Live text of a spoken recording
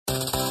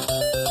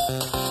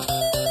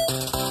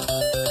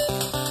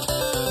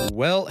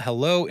Well,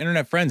 hello,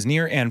 internet friends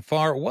near and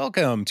far.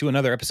 Welcome to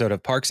another episode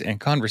of Parks and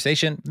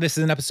Conversation. This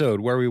is an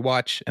episode where we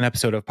watch an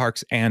episode of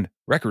Parks and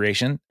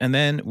Recreation, and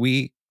then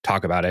we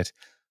talk about it.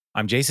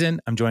 I'm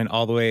Jason. I'm joined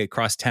all the way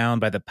across town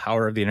by the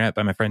power of the internet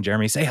by my friend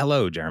Jeremy. Say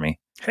hello, Jeremy.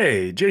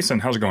 Hey, Jason.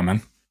 How's it going,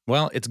 man?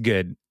 Well, it's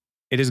good.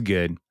 It is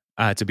good.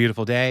 It's a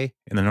beautiful day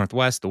in the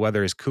Northwest. The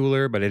weather is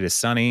cooler, but it is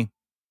sunny.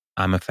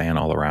 I'm a fan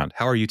all around.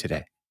 How are you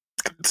today?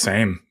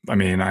 Same. I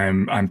mean,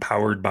 I'm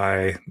powered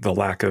by the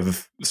lack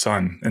of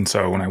sun. And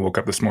so when I woke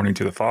up this morning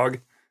to the fog,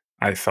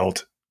 I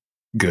felt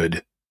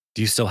good.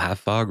 Do you still have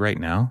fog right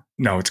now?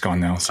 No, it's gone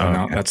now. So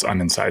now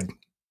I'm inside.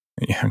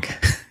 Yeah. Okay.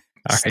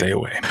 Stay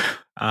away.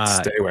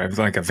 Stay away. I'm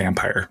like a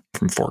vampire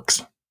from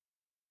Forks.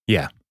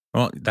 Yeah.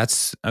 Well,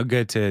 that's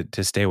good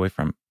to stay away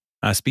from.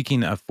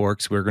 Speaking of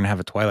Forks, we're going to have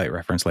a Twilight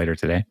reference later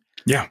today.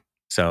 Yeah.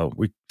 So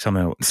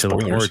something to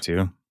look forward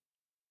to.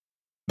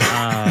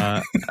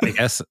 I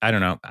guess, I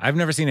don't know. I've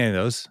never seen any of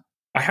those.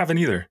 I haven't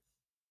either.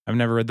 I've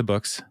never read the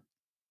books.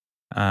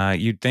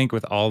 You'd think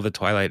with all the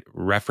Twilight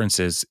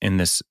references in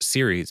this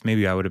series,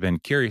 maybe I would have been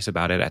curious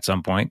about it at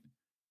some point,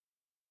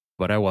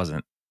 but I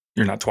wasn't.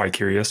 You're not Twi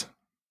curious?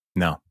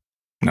 No.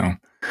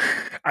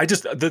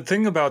 The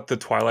thing about the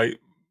Twilight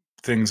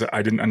things that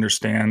I didn't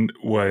understand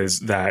was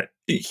that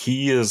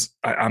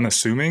I'm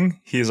assuming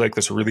he is like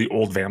this really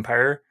old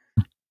vampire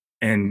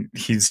and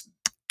he's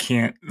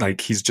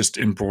just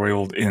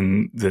embroiled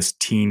in this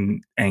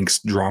teen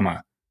angst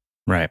drama.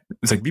 Right.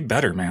 It's like, be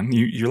better, man.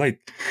 You're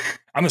like,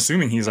 I'm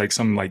assuming he's like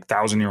some like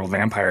 1,000-year-old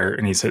vampire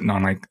and he's hitting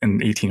on like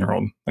an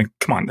 18-year-old. Like,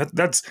 come on,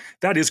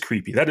 that is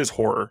creepy. That is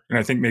horror. And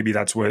I think maybe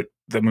that's what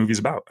the movie's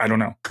about. I don't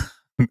know.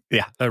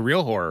 Yeah. The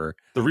real horror.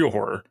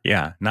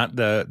 Yeah. Not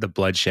the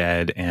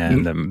bloodshed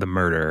and the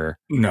murder.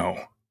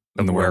 No.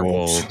 And the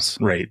werewolves.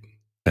 Right.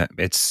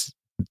 It's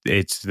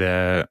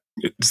the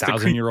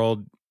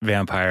 1,000-year-old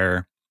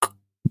vampire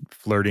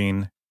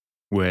flirting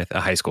with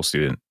a high school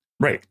student.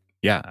 Right.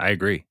 Yeah, I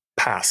agree.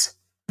 Pass.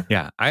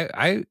 Yeah,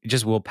 I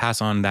just will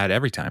pass on that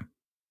every time.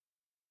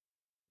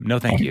 No,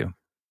 thank you.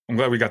 I'm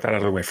glad we got that out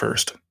of the way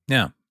first.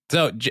 Yeah.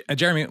 So,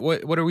 Jeremy,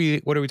 what are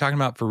we talking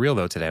about for real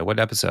though today? What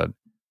episode?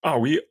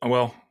 Oh,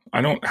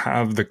 I don't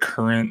have the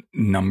current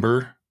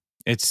number.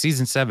 It's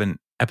season 7,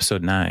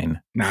 episode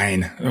 9.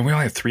 9. We only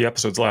have 3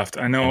 episodes left.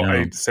 I know.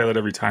 I say that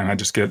every time. I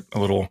just get a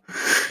little.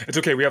 It's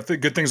okay. We have the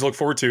good things to look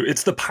forward to.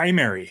 It's the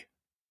primary.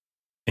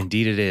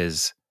 Indeed, it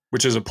is.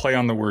 Which is a play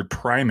on the word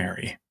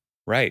primary.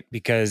 Right,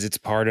 because it's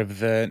part of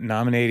the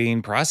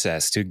nominating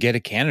process to get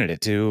a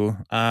candidate to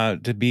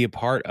be a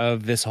part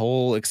of this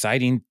whole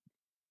exciting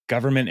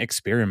government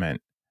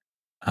experiment.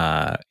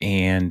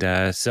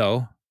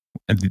 So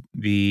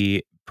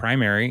the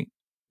primary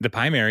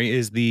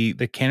is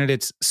the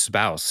candidate's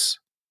spouse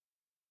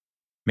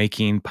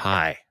making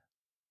pie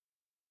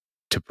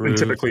to prove.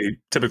 And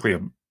typically a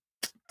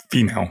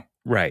female.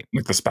 Right.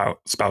 Like the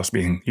spouse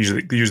being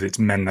usually it's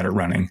men that are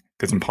running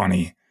because in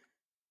Pawnee.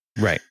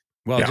 Right.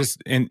 Well,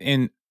 just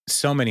in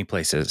so many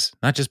places,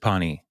 not just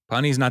Pawnee.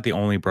 Pawnee's not the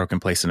only broken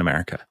place in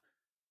America.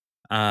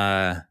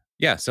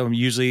 So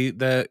usually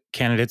the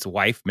candidate's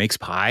wife makes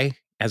pie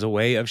as a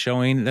way of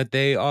showing that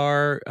they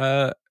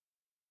are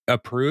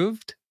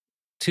approved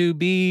to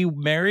be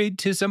married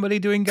to somebody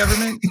doing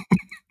government.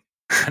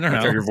 I don't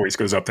know. Your voice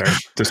goes up there.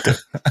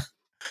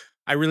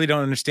 I really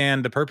don't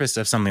understand the purpose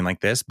of something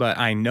like this, but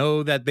I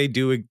know that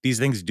these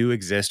things do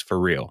exist for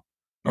real.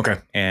 Okay.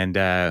 And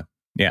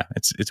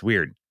it's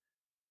weird.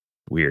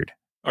 Weird.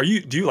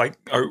 Do you like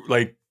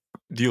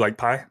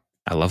pie?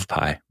 I love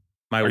pie.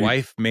 My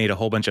wife made a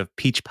whole bunch of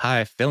peach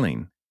pie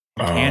filling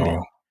candy.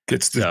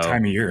 It's the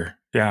time of year.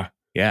 Yeah.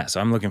 Yeah.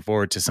 So I'm looking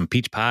forward to some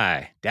peach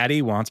pie.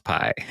 Daddy wants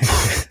pie.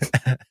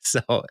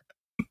 So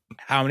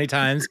how many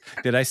times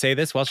did I say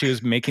this while she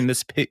was making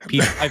this peach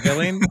pie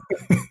filling?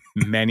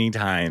 Many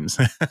times.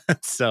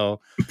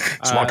 So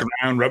just walking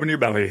around rubbing your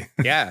belly.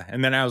 Yeah.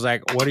 And then I was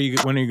like, when are you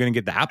going to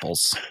get the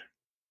apples?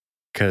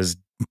 Because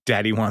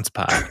Daddy wants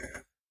pie.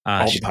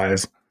 All the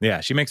pies.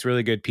 Yeah. She makes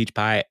really good peach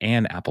pie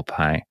and apple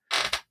pie.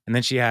 And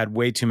then she had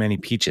way too many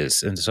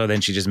peaches. And so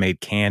then she just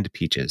made canned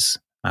peaches,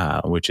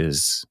 which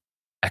is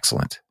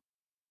excellent.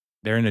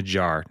 They're in a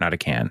jar, not a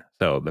can.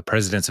 So the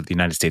presidents of the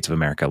United States of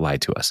America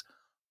lied to us.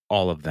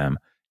 All of them.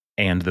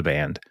 And the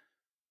band.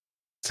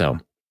 So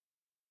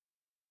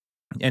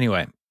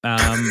anyway,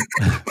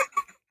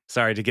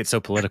 sorry to get so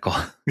political.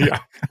 Yeah.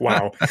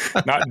 Wow.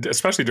 Not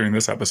especially during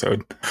this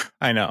episode.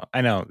 I know.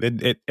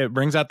 It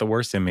brings out the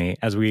worst in me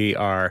as we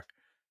are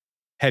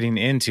heading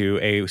into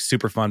a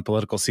super fun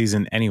political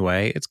season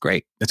anyway. It's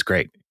great.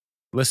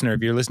 Listener,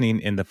 if you're listening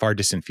in the far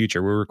distant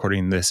future, we're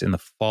recording this in the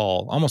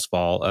almost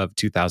fall of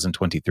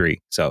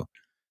 2023. So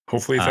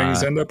hopefully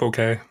things end up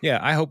okay. Yeah.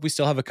 I hope we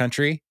still have a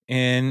country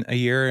in a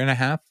year and a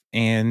half,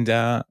 and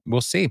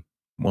we'll see.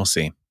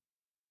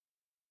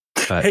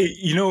 But, hey,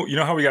 you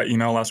know how we got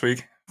email last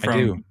week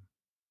from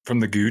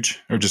the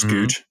Gooch, or just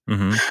Gooch?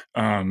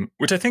 Mm-hmm.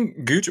 Which I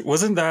think Gooch,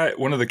 wasn't that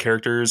one of the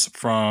characters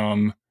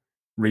from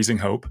Raising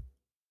Hope?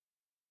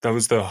 That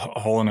was the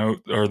Hall and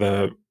Oates, or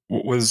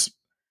what was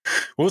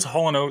What was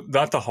Hall and Oates?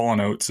 Not the Hall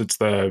and Oates. It's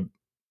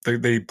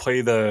they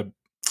play the,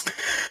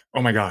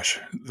 oh my gosh,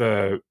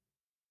 the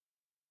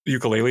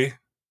ukulele.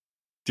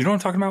 Do you know what I'm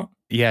talking about?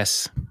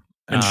 Yes.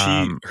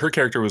 And her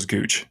character was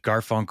Gooch.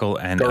 Garfunkel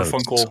and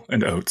Oates.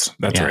 And Oates.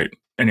 That's right.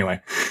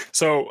 Anyway,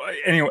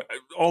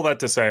 all that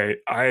to say,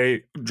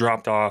 I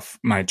dropped off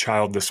my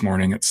child this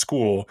morning at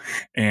school,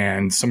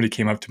 and somebody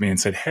came up to me and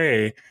said,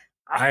 "Hey,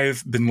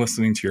 I've been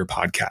listening to your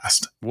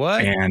podcast.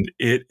 What? And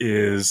it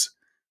is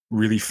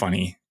really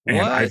funny. And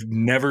What? I've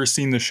never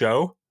seen the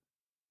show.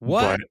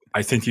 What? But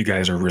I think you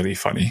guys are really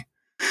funny."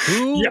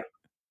 Who? Yeah.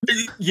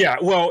 Yeah,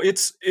 well,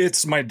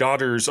 it's my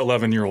daughter's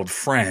 11-year-old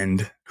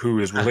friend who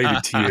is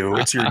related to you.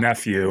 It's your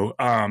nephew.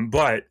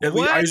 But at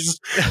least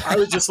I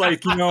was just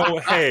like,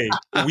 hey,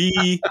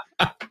 we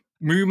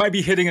might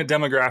be hitting a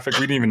demographic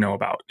we didn't even know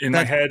about. In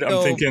my head,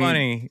 I'm thinking,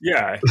 funny.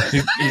 Yeah,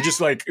 you just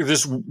like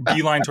this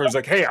beeline towards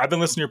like, "Hey, I've been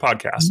listening to your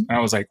podcast," and I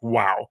was like,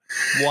 "Wow,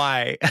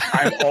 why?"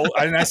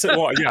 And I said,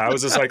 "Well, yeah." I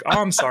was just like,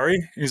 "Oh, I'm sorry."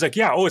 And he's like,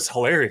 "Yeah, it's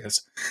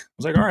hilarious." I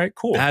was like, "All right,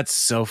 cool." That's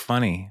so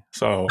funny.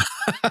 So.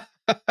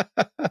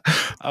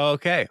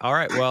 Okay. All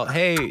right. Well,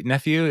 hey,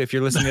 nephew, if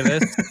you're listening to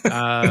this,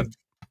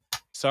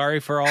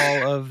 sorry for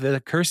all of the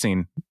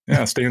cursing.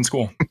 Yeah, stay in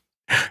school.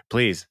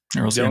 Please.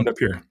 Or else you end up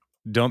here.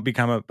 Don't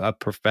become a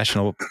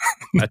professional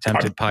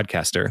attempted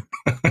podcaster.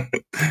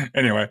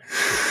 Anyway.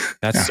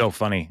 That's so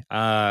funny.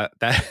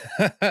 That's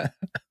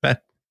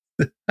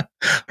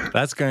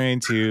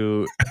going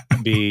to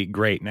be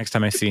great next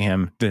time I see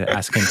him to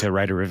ask him to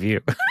write a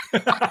review.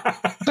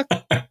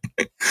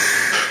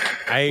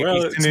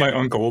 It's my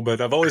uncle, but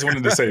I've always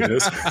wanted to say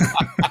this.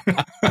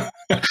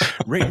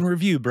 Rate and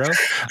review, bro.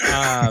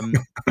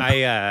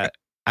 I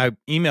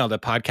emailed a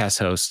podcast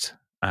host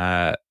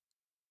a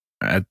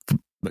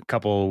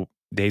couple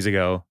days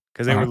ago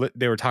because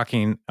they were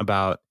talking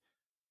about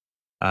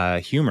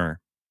humor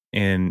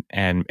in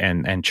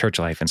and church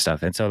life and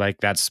stuff, and so like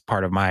that's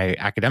part of my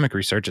academic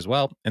research as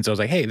well. And so I was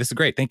like, "Hey, this is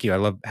great, thank you. I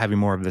love having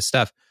more of this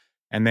stuff."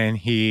 And then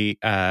he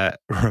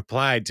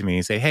replied to me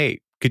and say,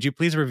 "Hey, could you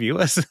please review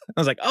us?" I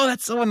was like, "Oh,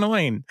 that's so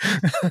annoying."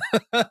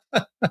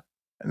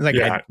 Like,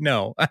 yeah.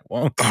 No, I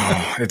won't.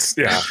 Oh,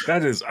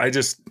 that is, I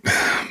just,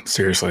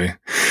 seriously.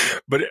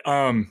 But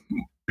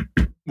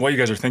while you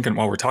guys are thinking,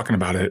 while we're talking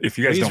about it, if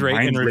you guys don't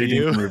mind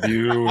rating and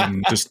review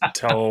and just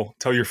tell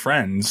your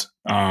friends,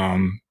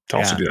 to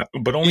also do that,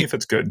 but only if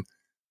it's good.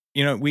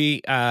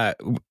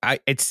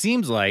 It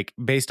seems like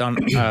based on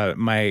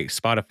my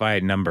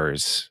Spotify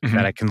numbers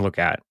that I can look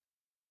at,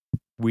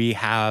 we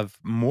have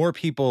more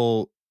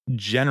people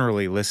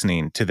generally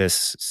listening to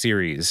this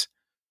series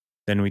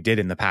than we did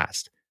in the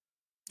past.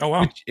 Oh,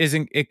 wow. Which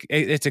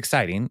it's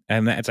exciting.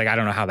 And it's like, I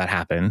don't know how that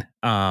happened.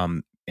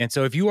 And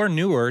so if you are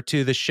newer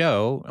to the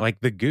show,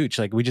 like the Gooch,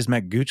 like we just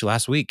met Gooch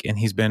last week and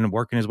he's been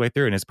working his way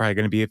through, and it's probably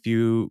going to be a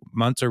few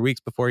months or weeks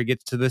before he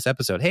gets to this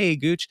episode. Hey,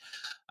 Gooch.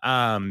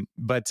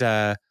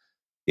 But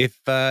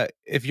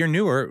if you're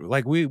newer,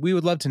 like we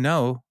would love to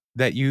know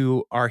that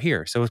you are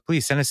here. So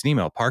please send us an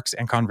email,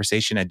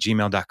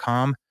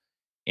 parksandconversation@gmail.com.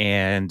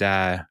 And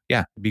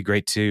it'd be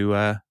great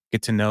to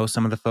get to know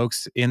some of the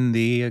folks in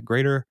the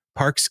greater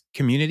Parks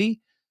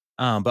community.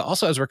 But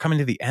also, as we're coming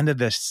to the end of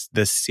this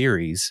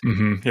series,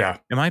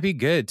 it might be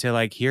good to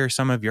like hear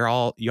some of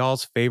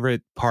y'all's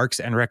favorite parks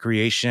and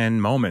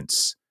recreation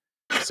moments.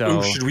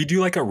 So should we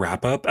do like a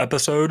wrap-up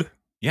episode?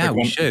 Yeah, like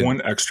we should.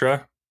 One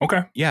extra.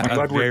 Okay. Yeah,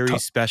 a very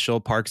special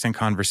Parks and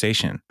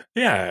Conversation.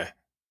 Yeah.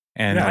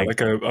 And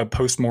like a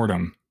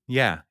post-mortem.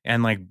 Yeah.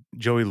 And like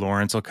Joey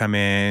Lawrence will come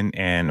in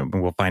and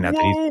we'll find out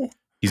that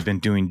he's been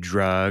doing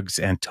drugs,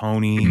 and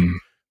Tony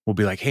will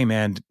be like, "Hey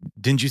man,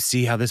 didn't you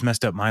see how this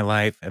messed up my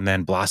life?" And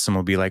then Blossom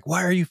will be like,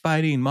 "Why are you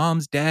fighting?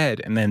 Mom's dead."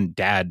 And then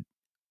Dad,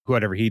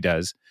 whatever he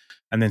does.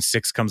 And then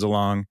Six comes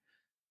along.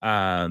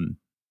 And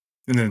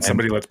then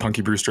somebody lets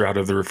Punky Brewster out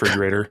of the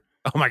refrigerator.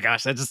 Oh my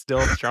gosh, that just still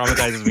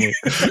traumatizes me.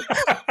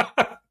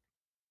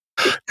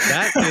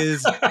 That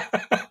is,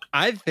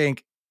 I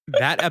think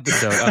that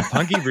episode of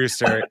Punky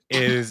Brewster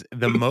is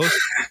the most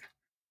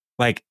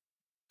like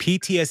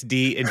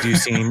PTSD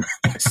inducing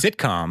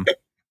sitcom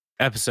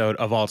episode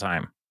of all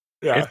time.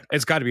 Yeah,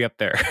 it's got to be up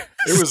there.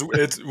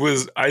 It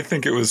was. I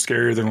think it was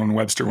scarier than when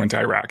Webster went to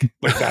Iraq.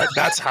 Like that.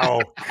 That's how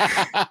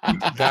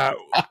that.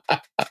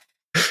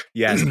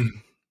 Yes.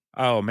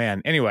 Oh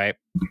man. Anyway,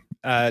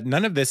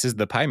 none of this is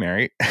the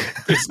primary.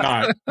 It's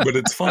not, but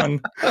it's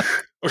fun.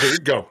 Okay,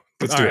 go.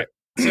 Let's do it.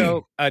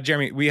 So,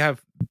 Jeremy, we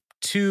have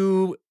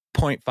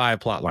 2.5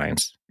 plot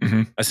lines,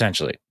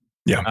 essentially.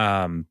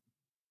 Yeah.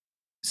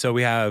 So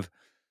we have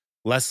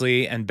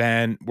Leslie and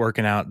Ben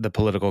working out the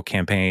political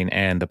campaign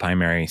and the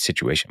primary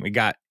situation. We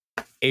got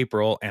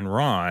April and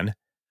Ron,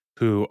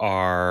 who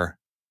are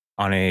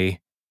on a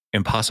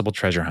impossible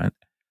treasure hunt.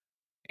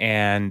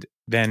 And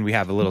then we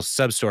have a little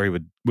sub story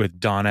with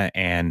Donna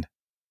and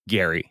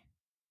Gary.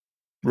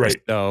 Right.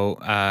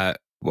 So,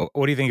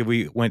 what do you think if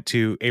we went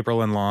to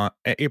April and Ron,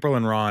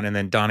 and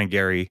then Don and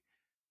Gary,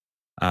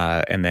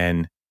 and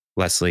then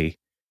Leslie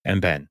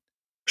and Ben?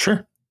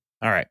 Sure.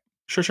 All right.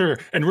 Sure.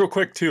 And real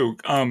quick too,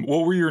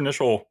 what were your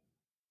initial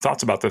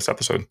thoughts about this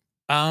episode?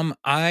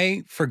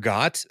 I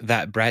forgot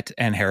that Brett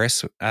and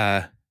Harris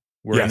were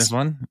in Yes. this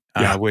one,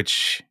 Yeah.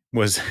 which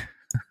was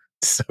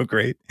so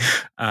great.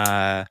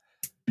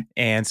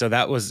 And so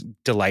that was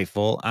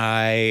delightful.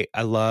 I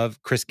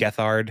love Chris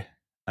Gethard.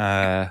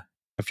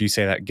 If you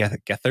say that,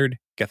 Gethard,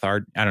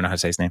 I don't know how to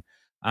say his name.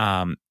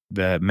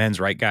 The men's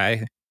right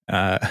guy.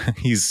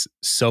 He's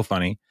so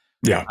funny.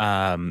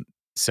 Yeah.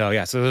 So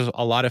there's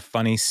a lot of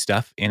funny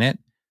stuff in it.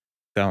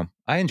 So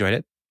I enjoyed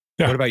it.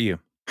 Yeah. What about you?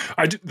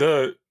 All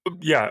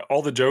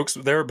the jokes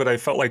there, but I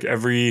felt like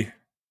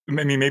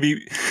maybe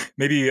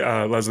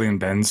Leslie and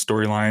Ben's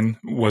storyline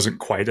wasn't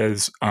quite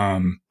as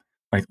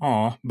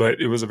but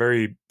it was a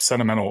very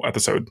sentimental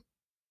episode.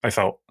 I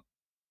felt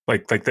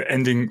like the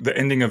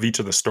ending of each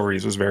of the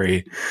stories was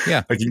very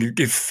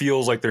it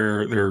feels like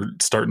they're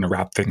starting to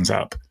wrap things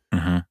up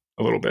a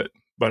little bit.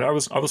 But I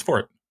was for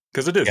it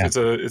because it is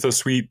it's a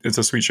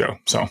sweet show.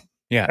 So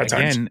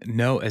again,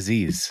 no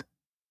Aziz.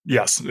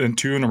 Yes, and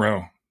 2 in a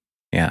row.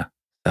 Yeah.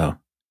 So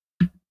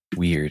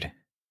weird.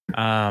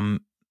 All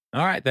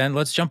right, then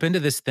let's jump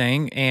into this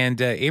thing. And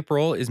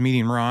April is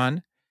meeting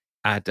Ron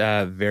at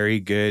a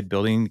very good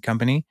building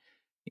company.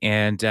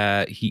 And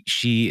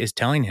she is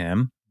telling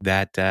him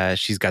that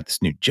she's got this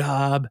new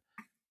job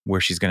where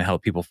she's going to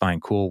help people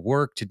find cool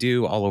work to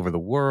do all over the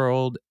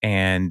world.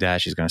 And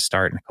she's going to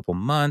start in a couple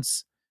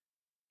months.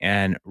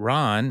 And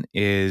Ron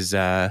is,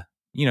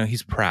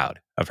 he's proud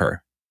of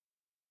her.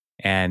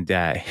 And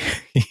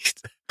he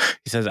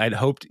says, I'd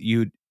hoped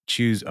you'd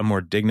choose a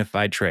more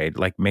dignified trade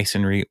like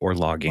masonry or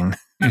logging.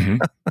 Mm-hmm.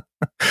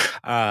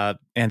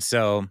 And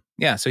so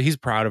he's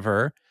proud of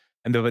her.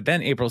 But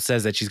then April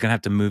says that she's going to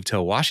have to move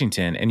to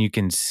Washington. And you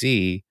can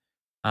see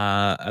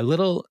a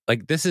little,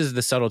 like, this is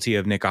the subtlety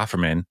of Nick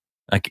Offerman.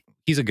 Like,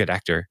 he's a good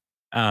actor,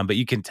 but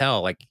you can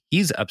tell, like,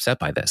 he's upset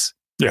by this.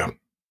 Yeah.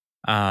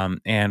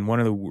 And one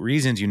of the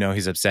reasons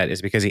he's upset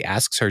is because he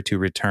asks her to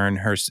return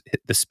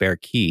the spare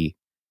key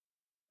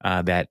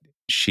that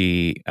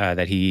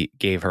he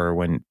gave her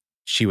when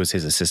she was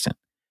his assistant.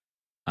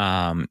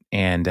 And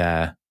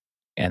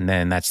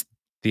then that's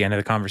the end of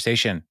the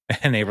conversation.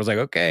 And April's like,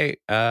 okay.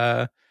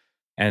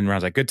 And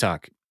Ron's like, good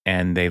talk.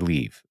 And they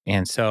leave.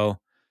 And so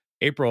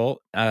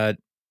April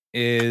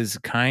is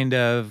kind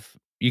of,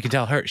 you can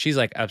tell she's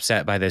like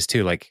upset by this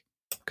too, like,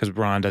 because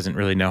Ron doesn't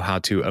really know how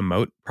to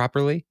emote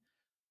properly.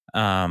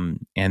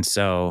 And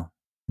so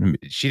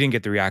she didn't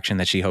get the reaction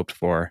that she hoped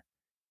for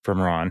from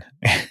Ron.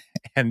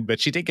 But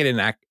she did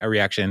get a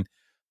reaction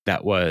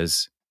that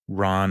was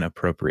Ron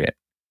appropriate.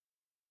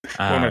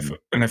 And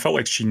I felt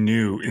like she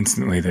knew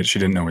instantly that she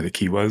didn't know where the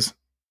key was.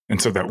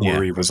 And so that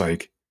worry was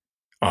like,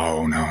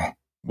 oh no.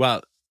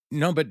 Well,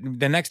 no, but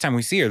the next time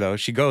we see her though,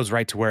 she goes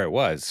right to where it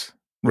was.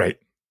 Right.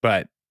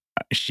 But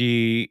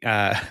she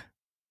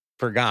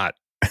forgot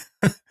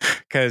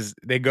because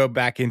they go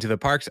back into the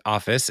parks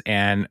office,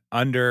 and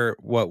under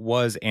what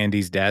was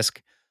Andy's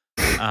desk,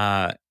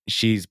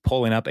 she's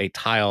pulling up a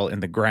tile in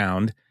the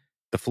ground,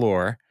 the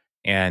floor,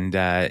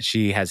 and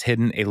she has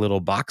hidden a little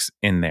box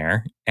in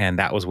there, and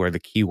that was where the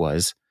key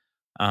was.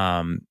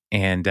 And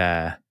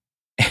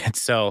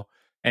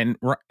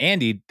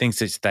Andy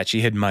thinks that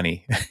she hid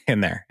money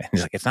in there, and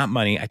he's like, "It's not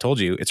money. I told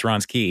you, it's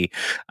Ron's key."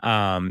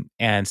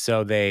 And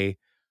so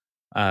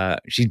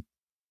she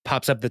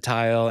pops up the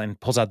tile and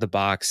pulls out the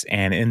box,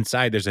 and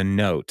inside there's a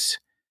note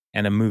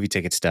and a movie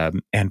ticket stub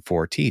and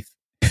 4 teeth.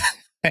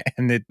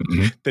 And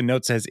the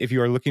note says, if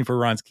you are looking for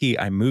Ron's key,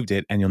 I moved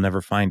it and you'll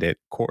never find it.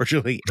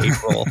 Cordially,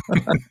 April.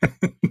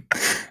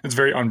 It's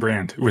very on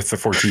brand with the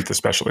 4 teeth,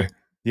 especially.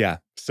 Yeah.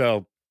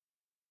 So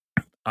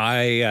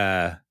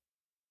that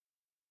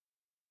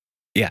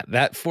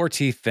 4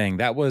 teeth thing,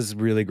 that was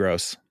really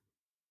gross.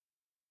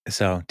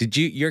 So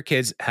your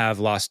kids have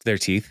lost their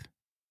teeth?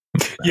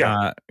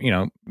 Yeah.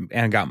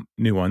 And got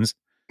new ones.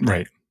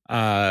 Right.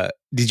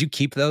 Did you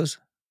keep those?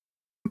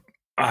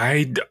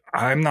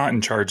 I'm not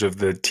in charge of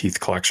the teeth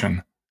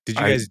collection. Did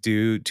you guys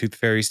do tooth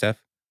fairy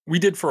stuff? We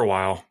did for a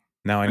while.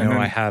 Now I know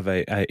I have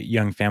a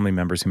young family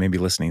members who may be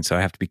listening, so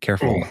I have to be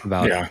careful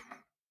about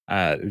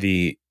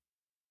the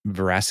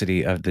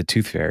veracity of the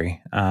tooth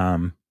fairy.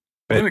 But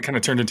then it kind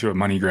of turned into a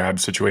money grab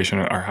situation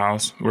at our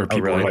house where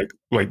people are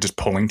like just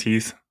pulling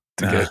teeth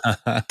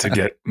to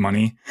get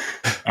money.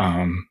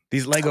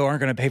 These Lego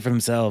aren't going to pay for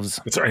themselves.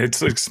 It's right.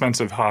 It's an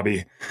expensive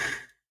habit.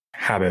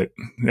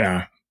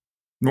 Yeah.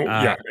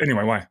 Well,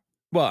 anyway, why?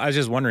 Well, I was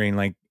just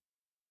wondering,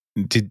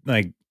 did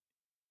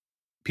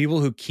people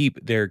who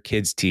keep their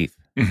kids' teeth,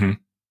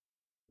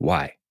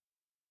 why?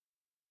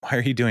 Why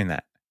are you doing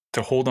that?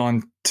 To hold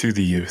on to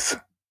the youth.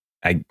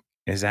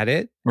 Is that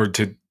it? Or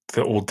to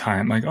the old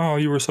time, like, oh,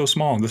 you were so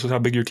small. This is how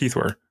big your teeth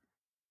were.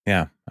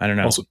 Yeah, I don't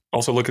know.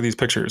 Also look at these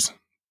pictures.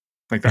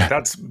 Like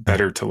that's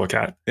better to look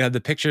at. Yeah,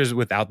 the pictures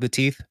without the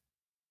teeth,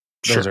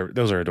 those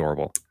are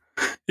adorable.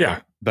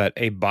 Yeah. But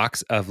a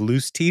box of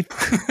loose teeth?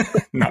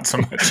 Not so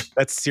much.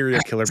 That's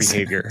serial killer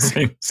behavior.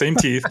 Same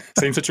teeth,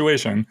 same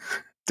situation,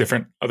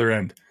 different other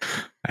end.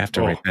 I have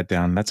to write that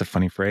down. That's a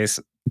funny phrase.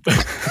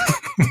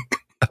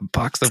 A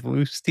box of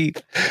loose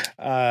teeth.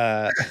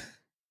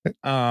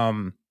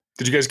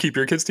 Did you guys keep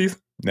your kids'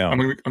 teeth? No, I'm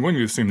going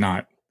to assume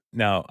not.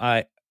 no.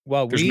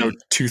 There's no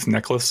tooth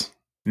necklace.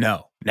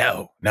 No.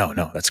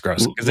 That's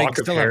gross. Because Lock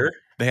of hair.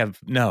 They have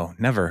no,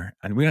 never,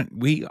 and we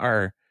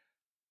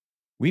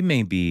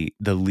may be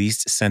the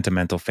least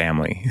sentimental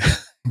family.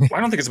 Well, I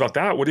don't think it's about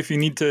that. What if you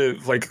need to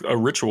like a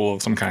ritual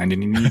of some kind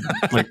and you need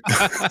like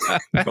a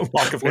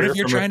lock of hair? What if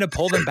you're trying to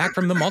pull them back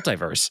from the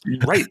multiverse?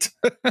 Right.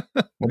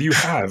 What do you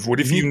have? What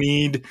if you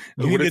need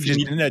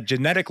a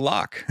genetic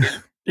lock?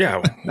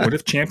 Yeah. What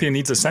if Champion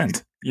needs a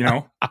scent? You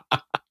know,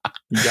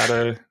 you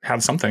gotta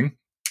have something.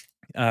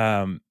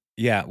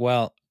 Yeah.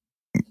 Well,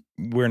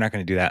 we're not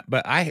going to do that.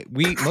 But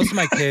most of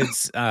my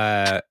kids,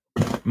 I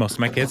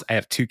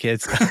have 2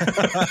 kids.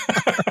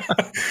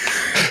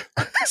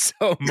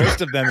 So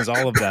most of them is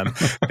all of them.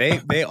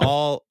 They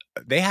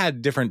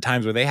had different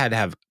times where they had to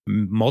have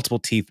multiple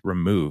teeth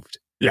removed.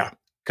 Yeah.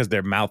 Because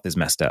their mouth is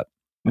messed up.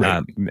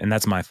 Right. And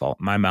that's my fault.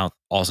 My mouth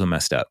also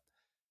messed up.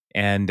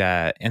 And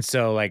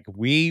so like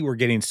we were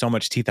getting so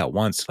much teeth at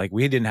once, like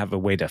we didn't have a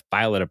way to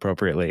file it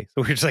appropriately.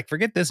 So we were just like,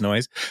 forget this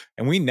noise.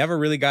 And we never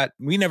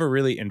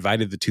really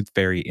invited the tooth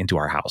fairy into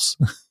our house.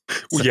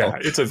 Well, yeah,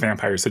 it's a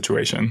vampire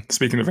situation.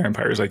 Speaking of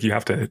vampires, like you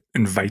have to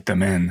invite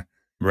them in.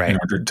 Right. In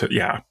order to,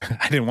 yeah.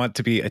 I didn't want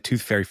to be a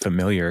tooth fairy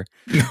familiar.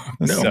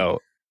 No. So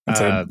it's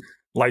a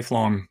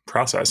lifelong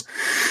process.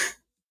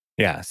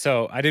 Yeah.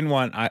 So I didn't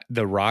want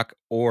The Rock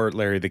or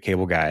Larry the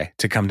Cable Guy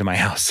to come to my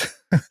house.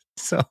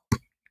 So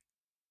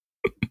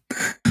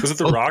was it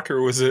The Rock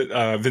or was it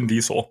Vin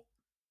Diesel?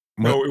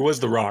 No, it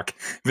was The Rock.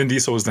 Vin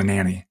Diesel was the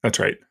nanny. That's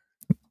right.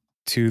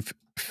 Tooth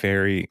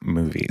Fairy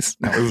movies.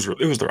 No,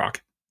 it was The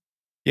Rock.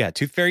 Yeah,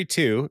 Tooth Fairy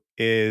 2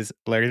 is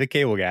Larry the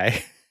Cable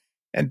Guy,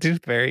 and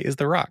Tooth Fairy is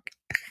The Rock.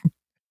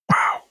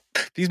 Wow.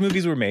 These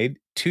movies were made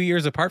 2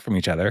 years apart from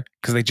each other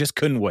because they just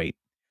couldn't wait.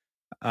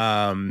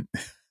 I'm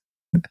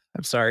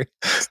sorry.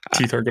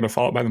 Teeth are going to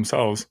fall out by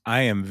themselves.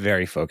 I am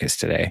very focused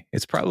today.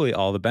 It's probably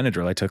all the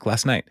Benadryl I took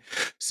last night.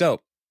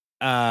 So,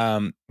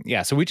 so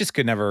we just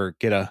could never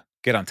get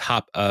on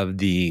top of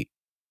the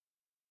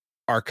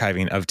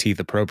archiving of teeth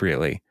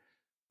appropriately.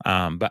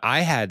 But I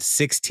had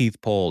 6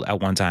 teeth pulled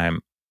at one time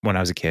when I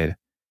was a kid.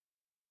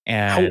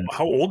 And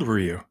how old were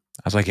you?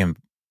 I was like in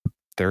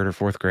 3rd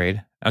or 4th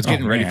grade. I was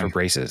getting ready for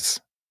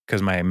braces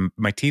because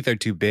my teeth are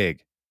too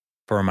big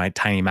for my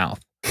tiny mouth.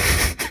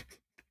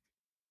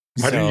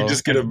 Why don't you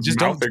just get a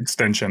mouth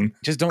extension?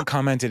 Just don't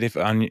comment it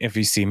if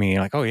you see me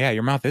like, oh yeah,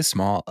 your mouth is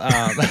small.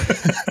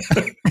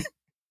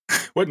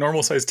 What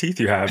normal sized teeth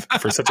you have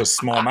for such a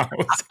small mouth?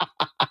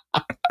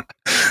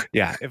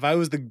 Yeah, if I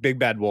was the big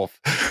bad wolf.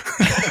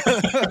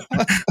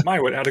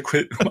 What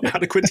adequate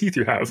teeth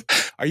you have.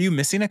 Are you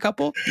missing a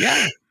couple?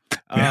 Yeah.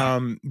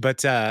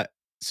 But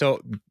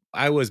so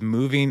I was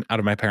moving out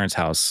of my parents'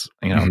 house,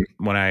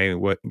 when I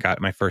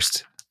got my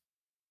first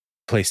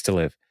place to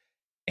live.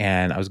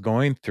 And I was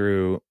going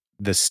through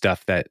the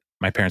stuff that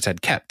my parents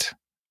had kept.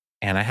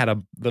 And I had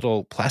a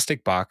little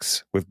plastic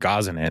box with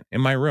gauze in it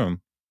in my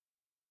room,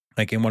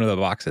 like in one of the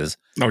boxes.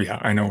 Oh, yeah.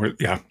 I know.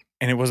 Yeah.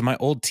 And it was my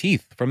old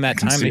teeth from that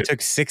time. They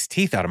took 6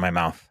 teeth out of my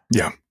mouth.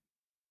 Yeah.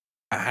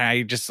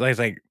 I was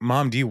like,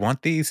 Mom, do you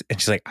want these? And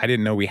she's like, I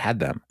didn't know we had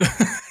them.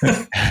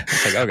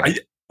 It's like, okay.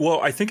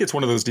 I think it's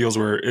one of those deals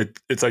where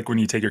it's like when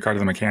you take your car to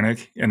the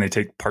mechanic and they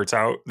take parts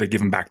out, they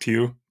give them back to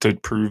you to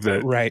prove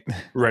that. Right.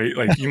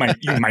 Like you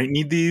might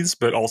need these,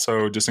 but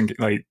also just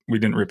like we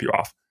didn't rip you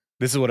off.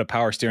 This is what a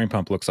power steering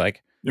pump looks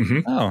like. Mm-hmm.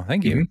 Oh,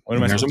 thank you. Mm-hmm. What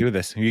am I supposed to do with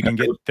this? You can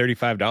get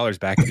 $35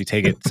 back if you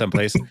take it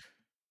someplace.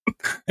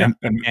 And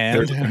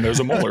there's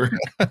a molar.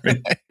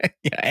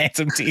 Yeah, and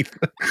some teeth.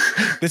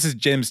 This is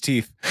Jim's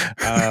teeth.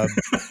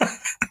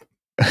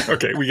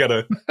 Okay, we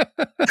gotta.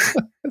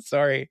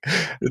 Sorry,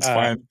 it's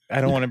fine. I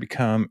don't want to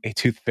become a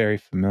tooth fairy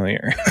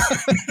familiar.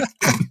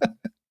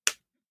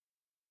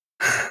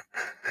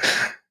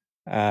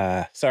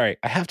 Sorry,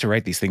 I have to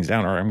write these things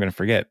down or I'm going to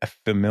forget. A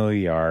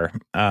familiar.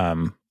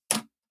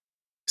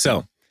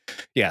 So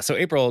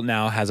April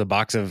now has a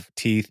box of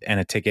teeth and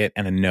a ticket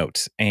and a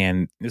note.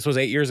 And this was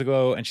 8 years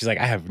ago. And she's like,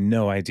 I have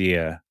no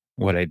idea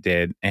what I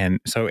did. And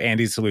so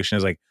Andy's solution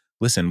is like,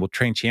 listen, we'll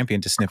train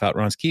Champion to sniff out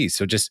Ron's keys.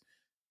 So just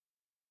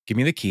give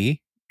me the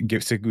key,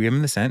 give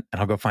him the scent, and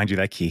I'll go find you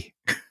that key.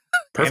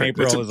 Perfect.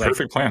 That's a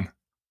perfect plan.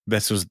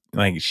 This was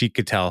like, she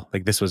could tell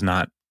like this was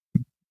not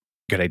a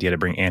good idea to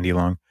bring Andy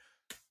along.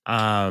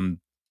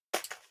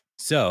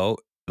 So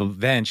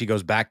then she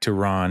goes back to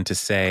Ron to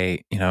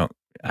say,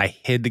 I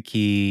hid the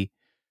key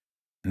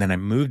and then I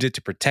moved it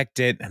to protect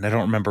it. And I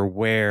don't remember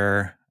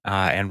where.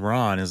 And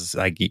Ron is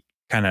like,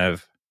 kind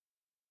of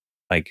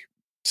like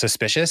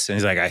suspicious. And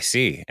he's like, I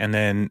see.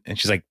 And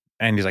she's like,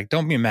 and he's like,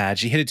 don't be mad.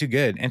 She hit it too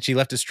good. And she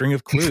left a string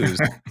of clues.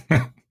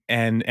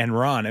 and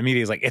Ron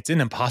immediately is like, it's an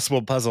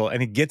impossible puzzle.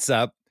 And he gets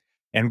up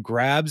and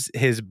grabs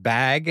his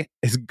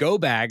go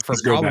bag for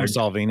problem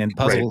solving and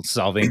puzzle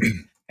solving.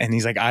 And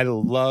he's like, I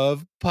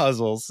love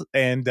puzzles.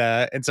 And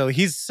so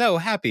he's so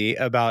happy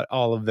about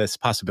all of this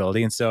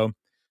possibility. And so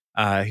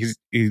he's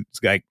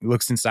like,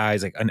 looks inside,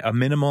 he's like a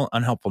minimal,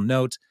 unhelpful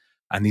note.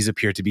 And these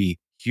appear to be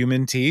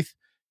human teeth.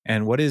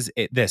 And what is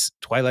it? This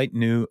Twilight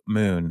New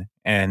Moon.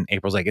 And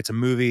April's like, it's a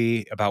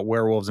movie about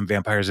werewolves and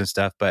vampires and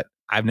stuff, but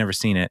I've never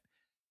seen it.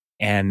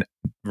 And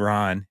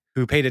Ron,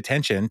 who paid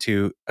attention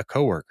to a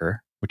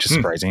coworker, which is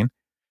surprising,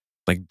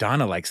 like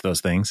Donna likes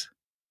those things.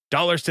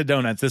 Dollars to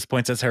donuts. This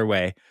points us her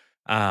way.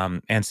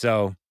 And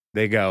so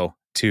they go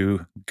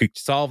to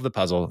solve the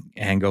puzzle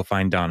and go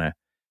find Donna.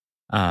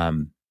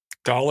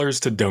 Dollars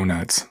to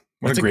donuts.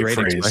 What a great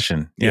phrase.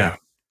 Expression. Yeah.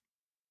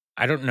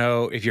 I don't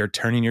know if you're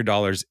turning your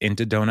dollars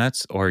into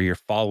donuts or you're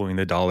following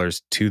the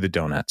dollars to the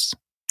donuts.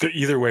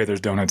 Either way,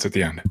 there's donuts at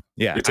the end.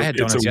 Yeah. I had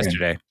donuts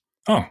yesterday.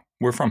 Oh,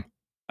 where from?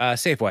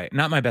 Safeway.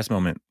 Not my best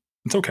moment.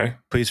 It's okay.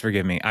 Please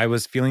forgive me. I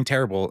was feeling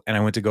terrible and I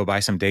went to go buy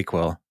some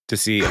Dayquil to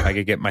see if I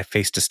could get my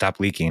face to stop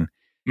leaking.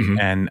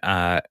 And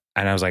I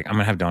was like, I'm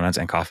going to have donuts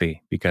and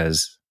coffee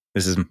because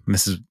this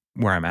is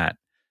where I'm at.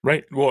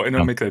 Right. Well, and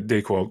it'll make the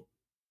Dayquil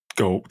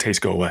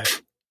taste go away.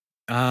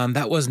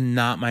 That was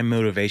not my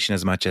motivation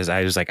as much as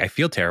I was like, I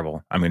feel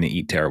terrible. I'm going to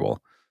eat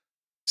terrible.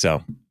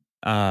 So,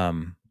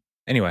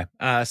 anyway,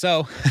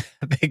 so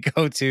they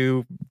go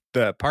to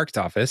the parks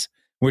office,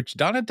 which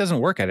Donna doesn't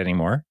work at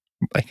anymore.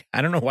 Like,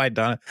 I don't know why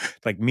Donna,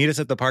 like, meet us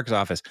at the parks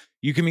office.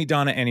 You can meet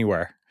Donna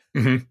anywhere.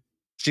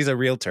 She's a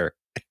realtor.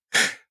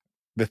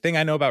 The thing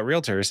I know about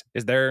realtors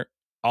is they're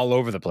all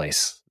over the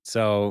place.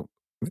 So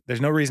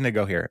there's no reason to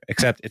go here,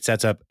 except it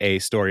sets up a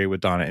story with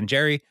Donna and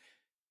Gary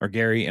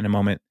in a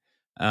moment.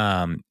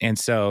 And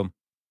so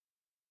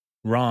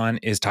Ron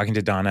is talking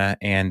to Donna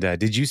and,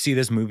 did you see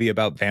this movie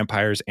about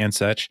vampires and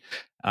such?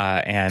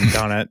 And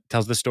Donna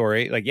tells the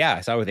story like, yeah,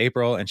 I saw it with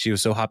April and she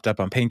was so hopped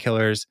up on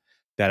painkillers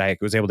that I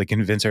was able to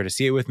convince her to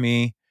see it with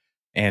me.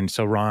 And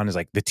so Ron is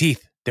like, the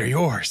teeth, they're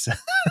yours.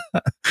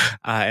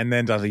 And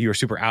then Donna's like, you were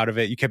super out of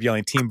it. You kept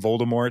yelling Team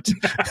Voldemort.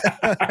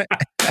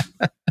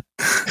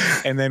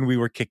 And then we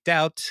were kicked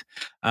out.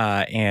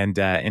 And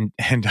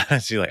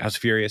Donna's like, I was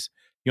furious.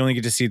 You only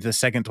get to see the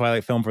second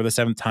Twilight film for the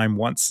 7th time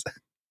once,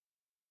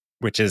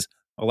 which is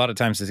a lot of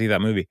times to see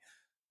that movie.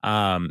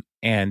 So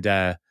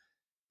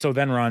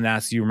then Ron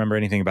asks, you remember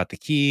anything about the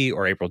key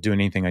or April doing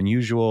anything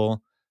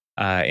unusual?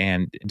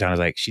 And Donna's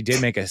like, she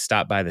did make a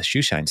stop by the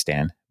shoe shine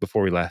stand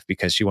before we left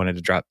because she wanted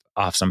to drop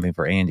off something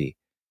for Andy.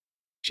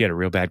 She had a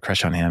real bad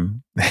crush on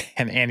him.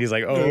 And Andy's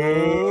like,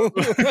 oh,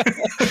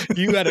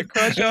 you had a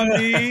crush on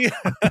me.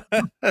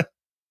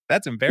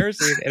 That's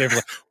embarrassing. And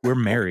everyone's like, we're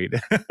married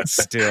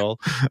still.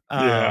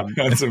 Yeah,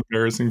 that's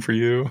embarrassing for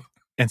you.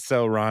 And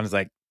so Ron's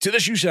like, to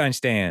the shoe shine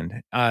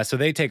stand. So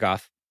they take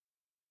off.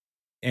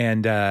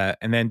 And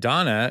then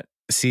Donna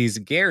sees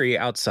Gary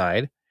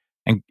outside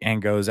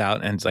and goes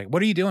out and it's like,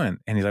 what are you doing?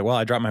 And he's like, well,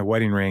 I dropped my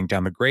wedding ring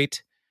down the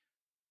grate.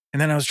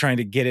 And then I was trying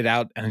to get it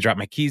out and I dropped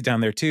my keys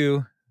down there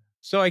too.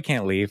 So I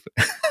can't leave.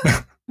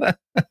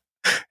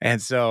 And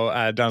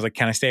so Don's like,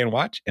 can I stay and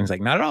watch? And he's like,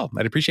 not at all.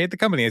 I'd appreciate the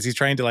company, as he's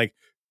trying to like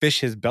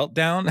fish his belt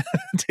down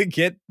to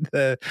get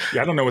the...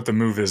 Yeah, I don't know what the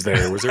move is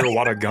there. Was there a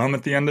lot of gum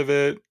at the end of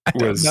it? I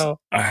don't know.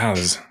 A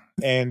house.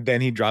 And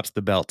then he drops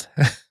the belt.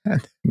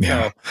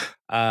 Yeah.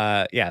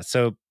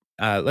 So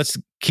let's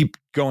keep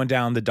going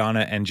down the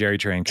Donna and Jerry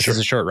train because it's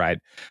a short ride.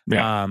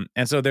 Yeah.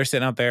 And so they're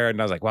sitting out there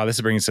and I was like, wow, this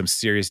is bringing some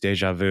serious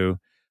deja vu.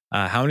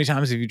 How many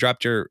times have you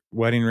dropped your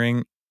wedding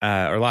ring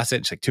or lost it?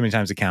 It's like too many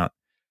times to count.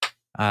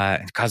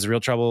 It causes real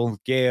trouble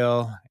with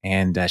Gail,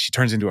 and she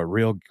turns into a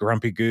real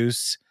grumpy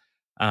goose.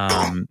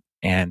 And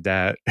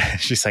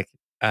she's like,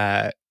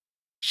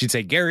 she'd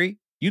say, Gary,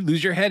 you'd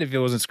lose your head if it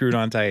wasn't screwed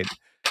on tight.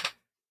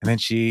 And then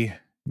she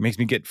makes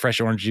me get fresh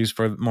orange juice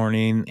for the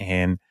morning.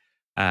 And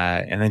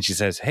then she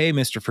says, hey,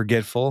 Mr.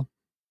 Forgetful.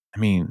 I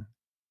mean,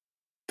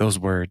 those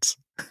words,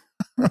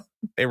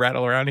 they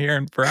rattle around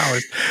here for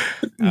hours.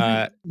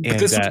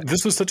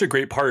 This was such a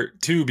great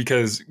part too,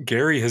 because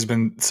Gary has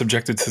been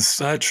subjected to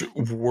such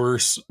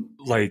worse,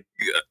 like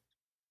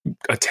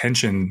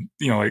attention,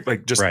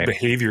 like just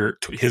behavior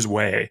his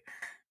way,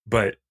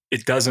 but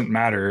it doesn't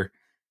matter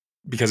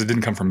because it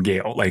didn't come from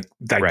Gail. Like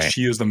that,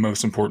 she is the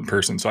most important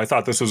person. So I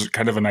thought this was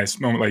kind of a nice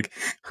moment. Like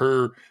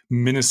her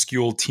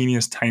minuscule,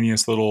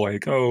 tiniest little,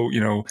 like,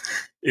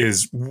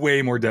 is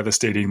way more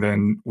devastating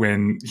than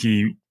when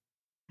he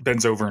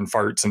bends over and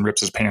farts and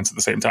rips his pants at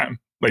the same time.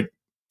 Like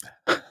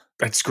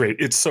that's great.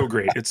 It's so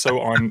great. It's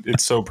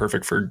so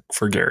perfect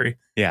for Gary.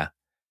 Yeah.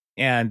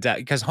 And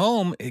because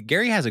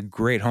Gary has a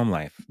great home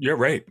life. Yeah,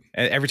 right.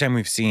 Every time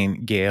we've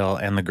seen Gail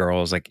and the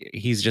girls, like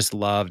he's just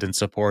loved and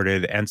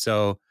supported. And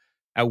so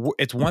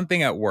it's one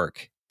thing at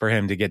work for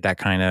him to get that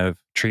kind of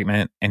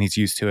treatment and he's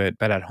used to it.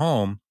 But at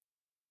home,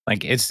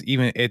 like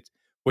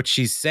what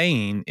she's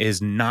saying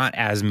is not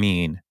as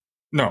mean.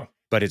 No,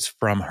 but it's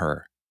from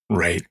her.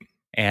 Right.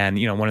 And,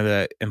 one of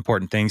the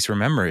important things to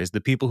remember is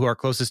the people who are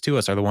closest to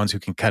us are the ones who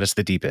can cut us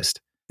the deepest.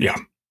 Yeah.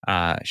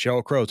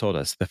 Sheryl Crow told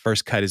us the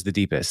first cut is the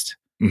deepest.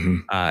 Mm-hmm.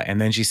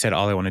 And then she said,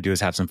 all I want to do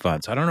is have some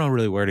fun. So I don't know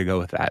really where to go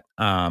with that.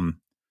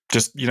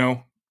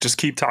 Just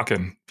keep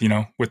talking,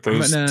 with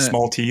those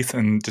small teeth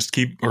and just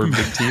or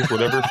big teeth,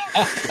 whatever.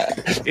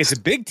 It's a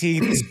big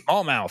teeth,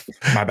 small mouth.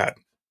 My bad.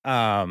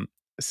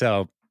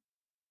 So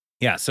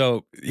Yeah,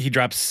 so he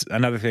drops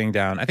another thing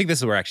down. I think this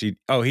is where actually,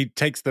 he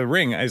takes the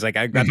ring. He's like,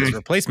 I got this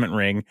replacement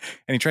ring,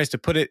 and he tries to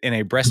put it in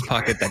a breast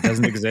pocket that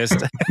doesn't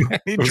exist.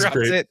 He was drops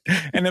great. it,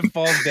 and it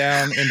falls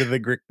down into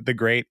the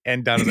grate.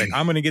 And Donna's like,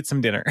 I'm going to get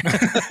some dinner.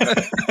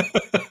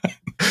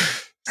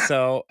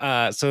 So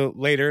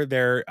later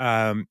they're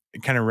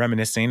kind of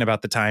reminiscing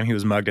about the time he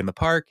was mugged in the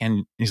park,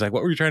 and he's like,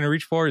 "What were you trying to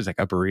reach for?" He's like,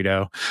 "A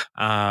burrito,"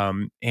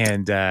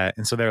 and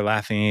so they're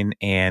laughing,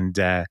 and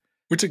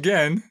which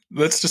again,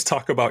 let's just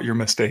talk about your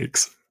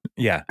mistakes.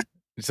 Yeah.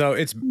 So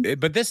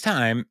but this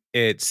time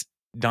it's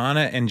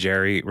Donna and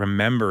Jerry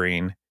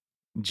remembering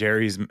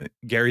Gary's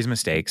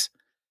mistakes,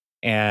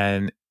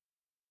 and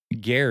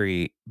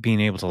Gary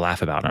being able to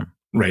laugh about him.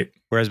 Right.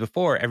 Whereas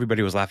before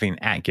everybody was laughing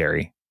at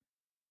Gary.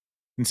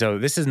 And so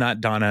this is not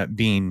Donna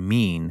being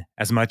mean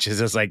as much as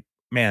it's like,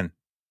 man,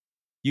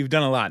 you've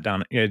done a lot,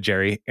 Donna,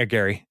 Gary.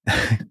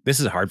 This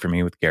is hard for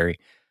me with Gary.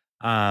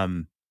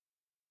 Yeah.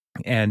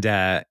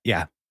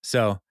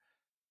 So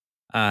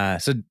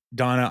Donna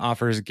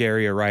offers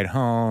Gary a ride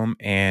home,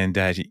 and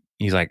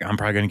he's like, I'm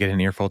probably going to get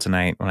an earful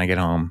tonight when I get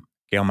home.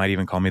 Gail might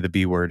even call me the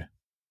B word.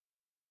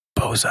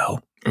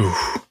 Bozo.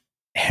 Oof.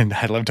 And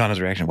I love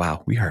Donna's reaction.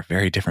 Wow, we are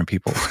very different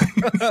people.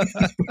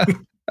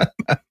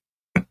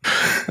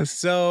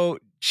 So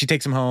she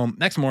takes him home.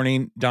 Next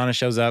morning, Donna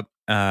shows up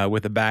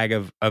with a bag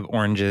of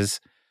oranges.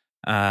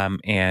 And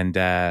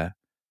a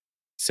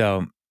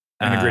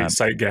great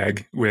sight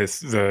gag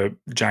with the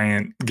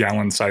giant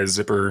gallon-sized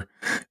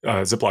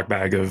Ziploc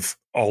bag of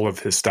all of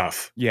his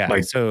stuff. Yeah,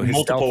 like so his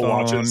multiple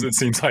watches. It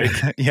seems like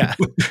yeah,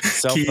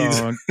 cell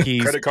phone,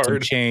 keys, credit card, some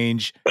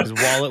change. His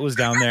wallet was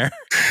down there.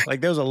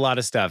 Like there was a lot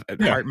of stuff.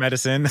 Heart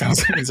medicine.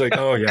 He's like,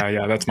 oh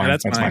yeah, that's mine.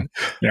 That's mine.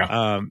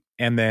 Yeah.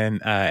 And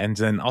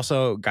then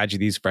also got you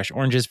these fresh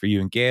oranges for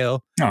you and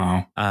Gail.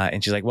 Oh.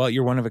 And she's like, well,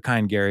 you're one of a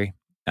kind, Gary.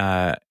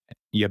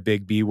 You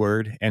big B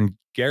word. And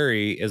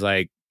Gary is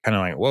like, kind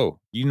of like, whoa,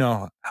 you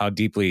know how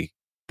deeply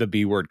the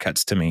B word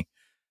cuts to me.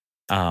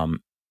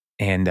 And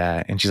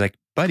she's like,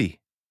 buddy.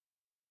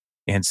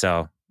 And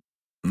so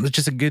it's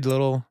just a good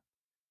little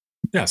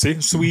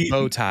sweet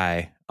bow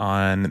tie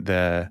on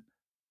the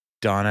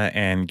Donna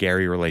and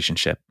Gary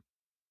relationship.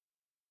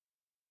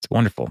 It's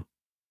wonderful.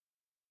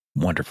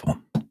 Wonderful.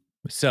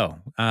 So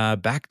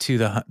back to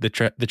the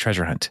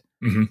treasure hunt.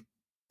 Mm-hmm.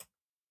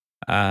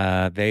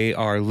 They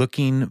are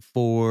looking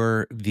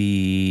for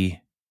the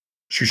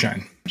shoe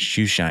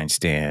shine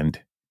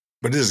stand,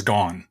 but it is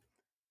gone,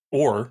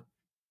 or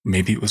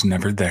maybe it was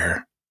never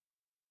there.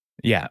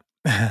 Yeah.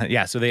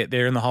 Yeah. So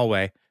they're in the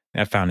hallway.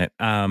 I found it.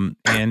 And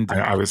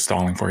I was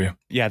stalling for you.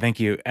 Yeah, thank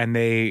you. And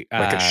they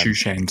like a shoe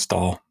shine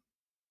stall.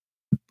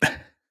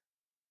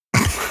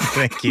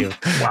 Thank you.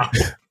 Wow,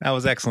 that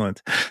was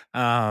excellent.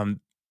 And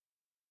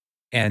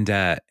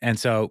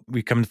so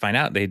we come to find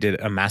out they did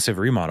a massive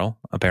remodel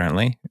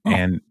apparently,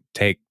 and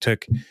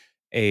took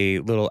a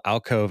little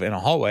alcove in a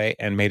hallway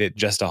and made it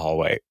just a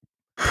hallway.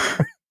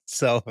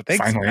 So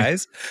thanks, finally,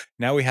 guys.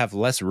 Now we have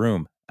less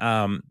room.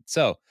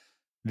 So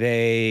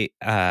they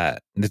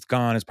it's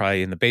gone. It's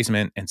probably in the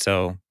basement, and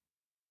so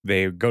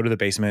they go to the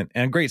basement.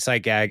 And a great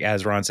sight gag,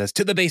 as Ron says,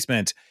 to the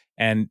basement.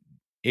 And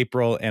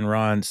April and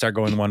Ron start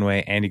going one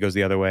way. Andy goes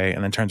the other way,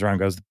 and then turns around and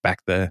goes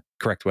back the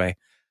correct way.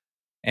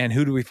 And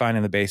who do we find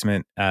in the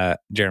basement?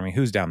 Jeremy,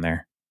 who's down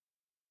there?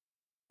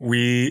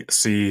 We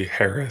see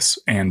Harris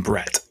and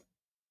Brett.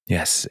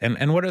 Yes.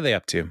 And what are they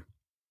up to?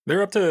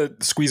 They're up to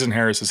squeezing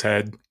Harris's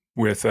head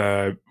with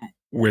a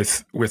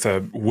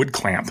wood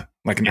clamp,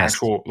 like an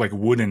actual like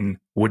wooden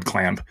wood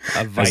clamp.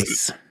 A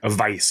vice. A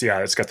vice, yeah.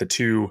 It's got the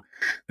two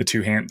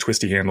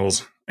twisty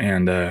handles,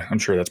 and I'm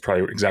sure that's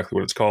probably exactly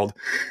what it's called.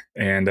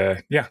 And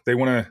they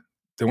want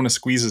to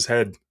squeeze his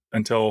head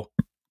until,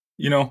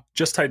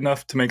 just tight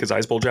enough to make his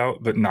eyes bulge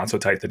out, but not so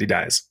tight that he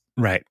dies.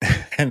 Right.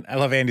 And I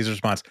love Andy's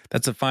response.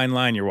 That's a fine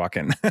line you're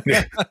walking.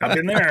 Yeah, I've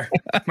been there.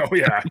 Oh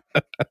yeah.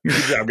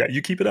 Good job, guy.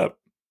 You keep it up.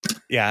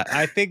 Yeah.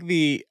 I think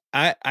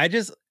I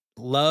just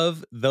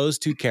love those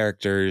two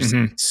characters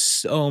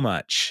so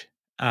much.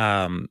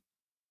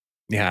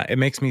 It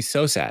makes me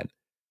so sad.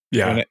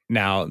 Yeah.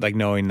 Now, like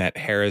knowing that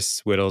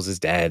Harris Whittles is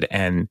dead,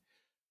 and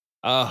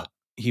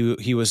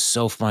he was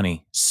so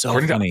funny. So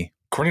funny.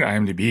 According to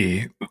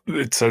IMDb,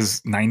 it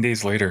says 9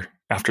 days later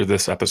after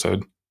this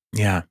episode.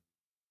 Yeah.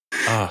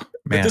 Oh,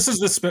 man. But this is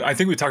the spin. I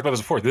think we talked about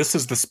this before. This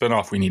is the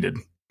spinoff we needed.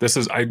 This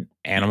is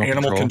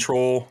Animal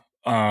control.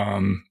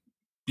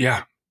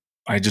 Yeah.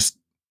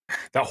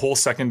 That whole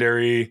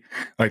secondary,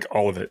 like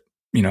all of it.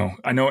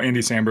 I know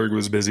Andy Samberg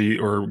was busy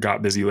or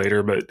got busy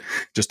later, but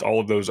just all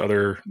of those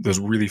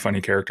really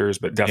funny characters,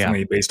 but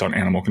definitely based on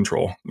animal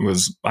control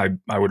I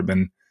would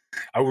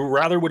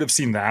rather would have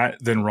seen that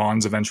than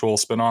Ron's eventual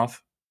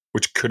spinoff,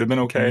 which could have been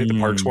okay, the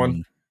Parks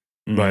one.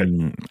 But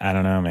I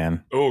don't know,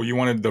 man. Oh, you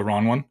wanted the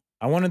Ron one?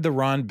 I wanted the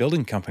Ron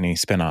Building Company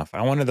spinoff.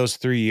 I wanted those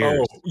 3 years.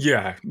 Oh,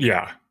 yeah.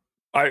 Yeah.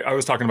 I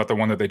was talking about the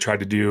one that they tried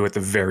to do at the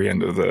very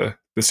end of the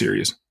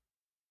series.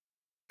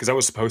 Because that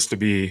was supposed to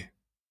be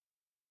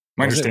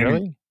my understanding.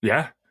 Really?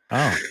 Yeah.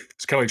 Oh.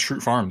 It's kind of like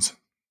Schrute Farms.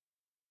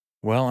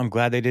 Well, I'm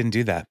glad they didn't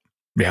do that.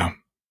 Yeah.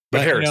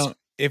 But But, Harris.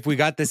 if we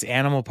got this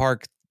animal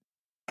park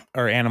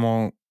or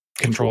animal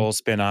control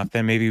spinoff,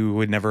 then maybe we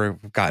would never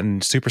have gotten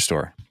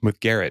Superstore with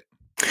Garrett.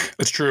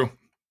 That's true.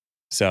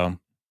 So,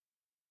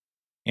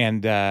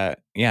 and I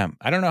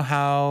don't know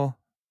how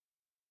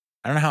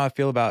I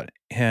feel about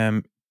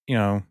him,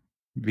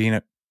 being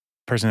a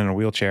person in a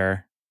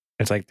wheelchair.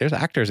 It's like there's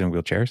actors in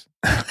wheelchairs.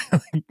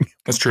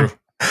 That's true.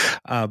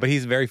 But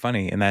he's very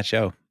funny in that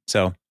show.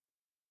 So,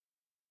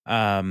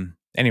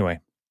 anyway,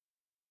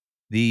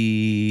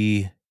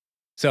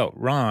 so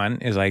Ron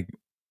is like,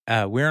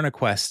 we're on a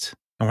quest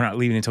and we're not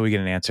leaving until we get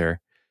an answer.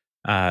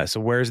 So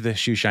where's the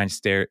shoe shine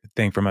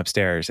thing from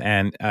upstairs?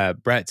 And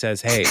Brett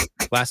says, hey,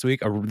 last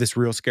week this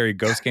real scary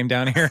ghost came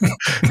down here.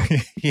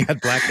 He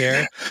had black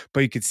hair,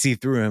 but you could see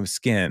through his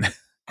skin.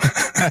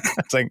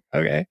 It's like,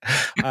 okay.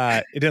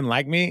 It didn't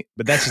like me,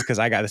 but that's just because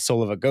I got the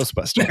soul of a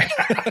Ghostbuster.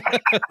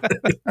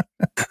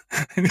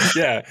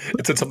 Yeah,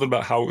 it said something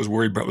about how it was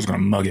worried Brett was going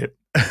to mug it.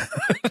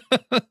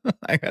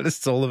 I got the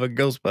soul of a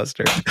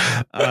Ghostbuster.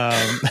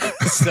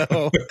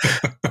 So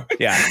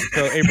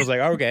April's like,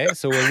 okay,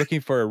 so we're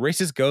looking for a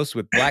racist ghost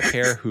with black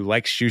hair who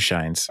likes shoe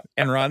shines.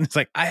 And Ron's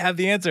like, I have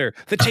the answer.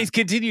 The chase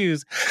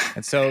continues.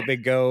 And so they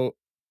go,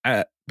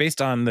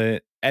 based on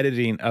the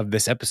editing of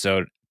this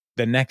episode,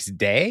 the next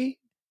day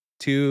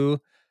to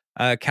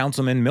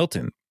Councilman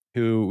Milton,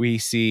 who we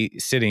see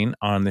sitting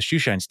on the shoe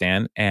shine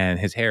stand, and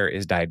his hair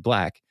is dyed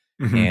black.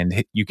 Mm-hmm.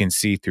 And you can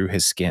see through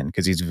his skin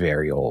because he's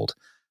very old.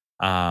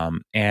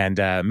 And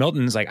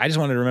Milton's like, I just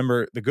wanted to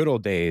remember the good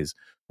old days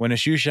when a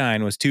shoe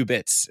shine was 2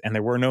 bits and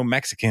there were no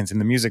Mexicans in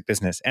the music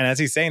business. And as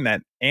he's saying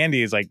that,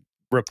 Andy is like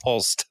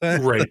repulsed.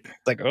 Right.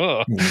 It's like,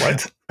 oh,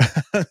 what?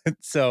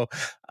 So,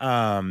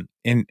 and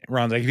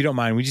Ron's like, if you don't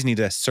mind, we just need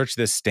to search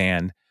this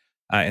stand.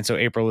 And so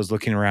April is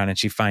looking around and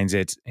she finds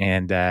it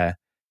and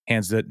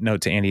hands the note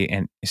to Andy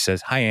and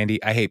says, hi,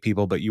 Andy, I hate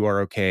people, but you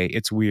are okay.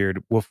 It's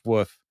weird. Woof,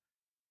 woof,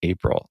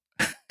 April.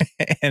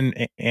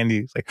 And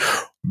Andy's like,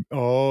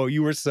 oh,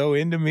 you were so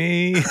into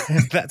me.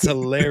 That's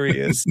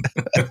hilarious.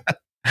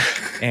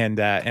 And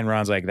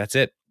Ron's like, that's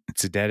it.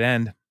 It's a dead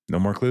end. No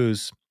more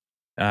clues.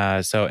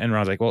 And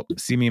Ron's like, well,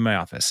 see me in my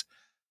office.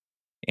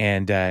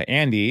 And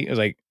Andy is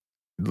like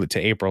to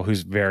April,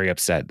 who's very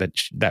upset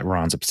that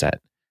Ron's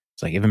upset.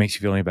 It's like, if it makes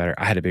you feel any better,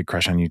 I had a big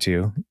crush on you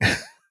too.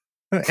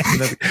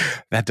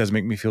 That does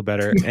make me feel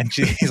better. And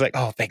he's like,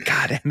 oh, thank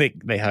God. And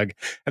they hug.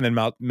 And then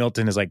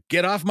Milton is like,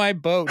 get off my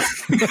boat.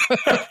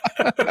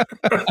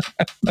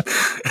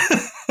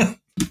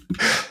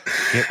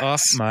 Get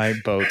off my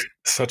boat.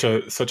 Such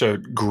a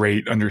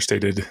great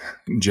understated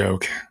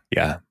joke.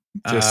 Yeah.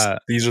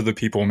 These are the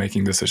people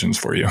making decisions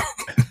for you.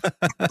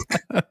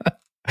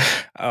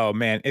 Oh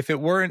man, if it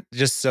weren't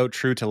just so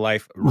true to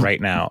life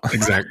right now.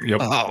 Exactly.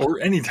 Yep. Oh.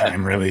 Or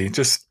anytime really.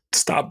 Just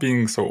stop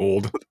being so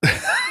old.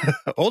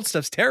 Old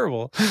stuff's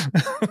terrible.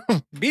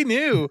 Be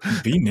new.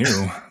 Be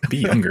new. Be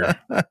younger.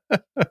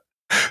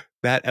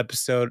 That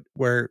episode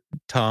where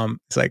Tom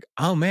is like,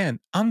 oh man,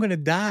 I'm going to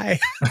die.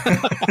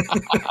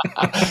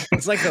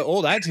 It's like the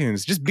old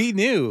iTunes. Just be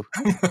new.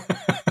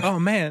 Oh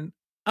man,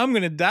 I'm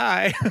going to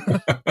die.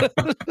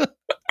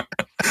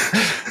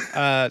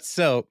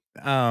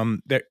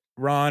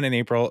 Ron and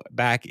April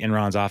back in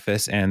Ron's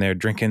office, and they're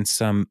drinking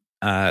some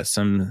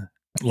Lagavulin.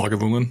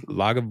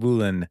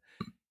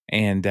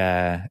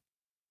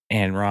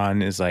 And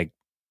Ron is like,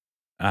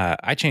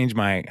 I change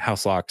my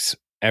house locks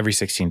every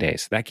 16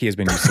 days. That key has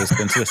been useless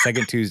since the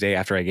second Tuesday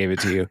after I gave it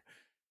to you.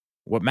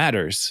 What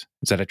matters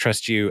is that I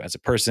trust you as a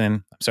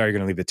person. I'm sorry you're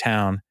going to leave the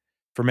town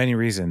for many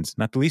reasons,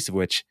 not the least of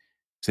which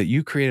is that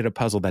you created a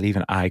puzzle that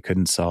even I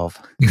couldn't solve.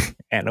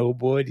 And oh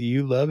boy, do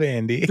you love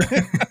Andy.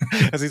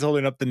 As he's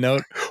holding up the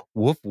note,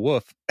 woof,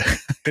 woof.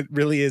 It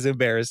really is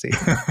embarrassing.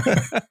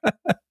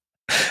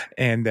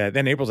 And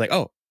then April's like,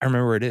 oh, I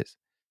remember where it is.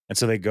 And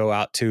so they go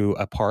out to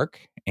a park,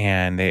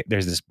 and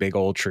there's this big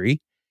old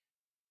tree,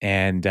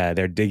 and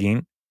they're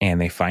digging, and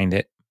they find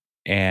it.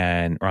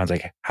 And Ron's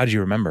like, how did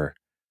you remember?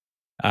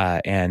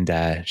 And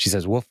she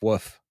says, woof,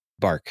 woof,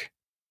 bark,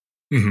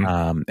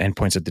 and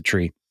points at the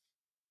tree.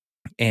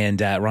 And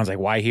Ron's like,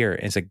 why here?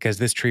 And it's like, because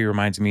this tree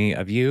reminds me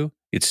of you.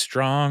 It's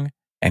strong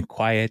and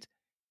quiet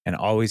and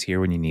always here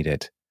when you need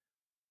it,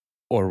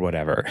 or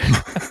whatever.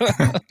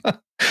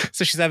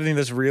 So she's having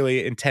this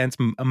really intense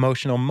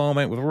emotional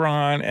moment with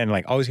Ron, and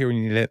like always here when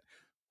you need it,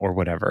 or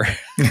whatever.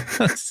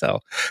 So,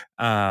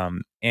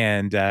 and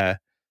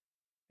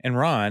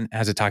Ron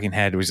has a talking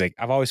head where he's like,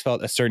 I've always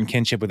felt a certain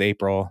kinship with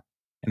April,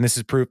 and this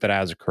is proof that I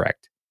was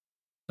correct.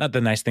 Not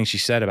the nice thing she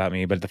said about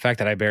me, but the fact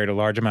that I buried a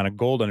large amount of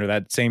gold under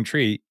that same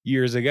tree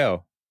years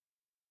ago.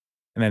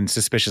 And then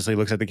suspiciously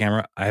looks at the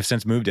camera. I have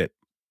since moved it.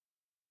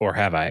 Or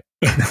have I?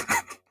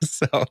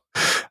 So,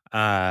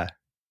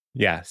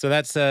 yeah. So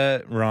that's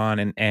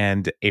Ron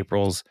and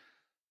April's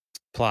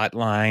plot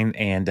line.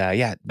 And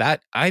I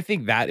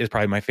think that is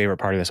probably my favorite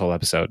part of this whole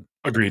episode.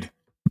 Agreed.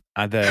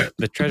 The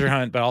treasure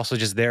hunt, but also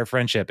just their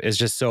friendship is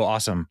just so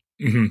awesome.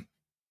 Mm-hmm.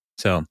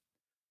 So,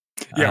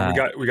 yeah,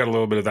 we got a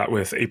little bit of that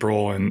with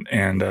April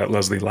and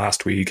Leslie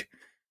last week,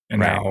 and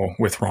now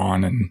with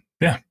Ron, and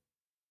yeah,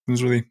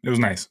 it was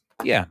nice.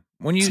 Yeah.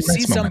 When you Some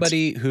see nice moments.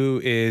 somebody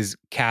who is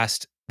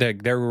cast,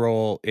 their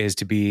role is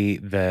to be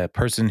the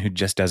person who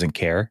just doesn't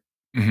care.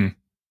 Hmm.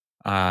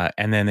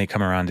 And then they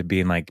come around to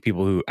being like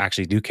people who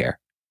actually do care.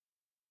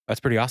 That's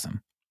pretty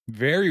awesome.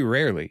 Very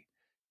rarely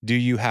do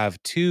you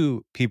have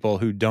two people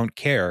who don't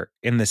care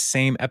in the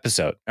same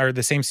episode or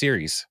the same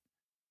series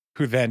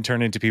who then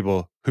turn into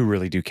people who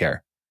really do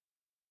care.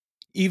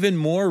 Even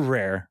more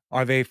rare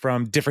are they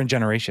from different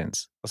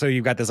generations. So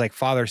you've got this like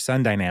father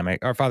son dynamic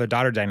or father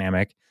daughter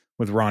dynamic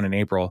with Ron and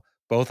April,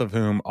 both of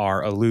whom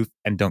are aloof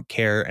and don't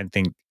care and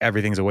think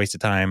everything's a waste of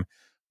time.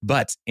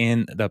 But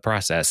in the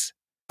process,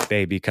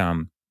 they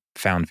become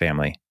found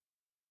family.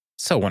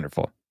 So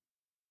wonderful.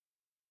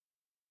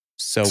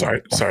 So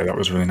wonderful. Sorry, that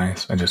was really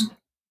nice.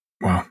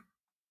 Wow.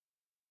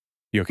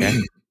 You okay?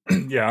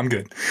 Yeah, I'm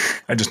good.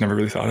 I just never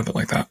really thought of it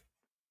like that.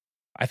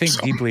 I think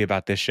deeply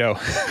about this show.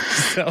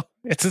 So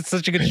it's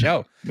such a good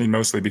show. I mean,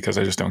 mostly because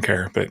I just don't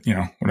care, but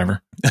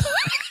whatever.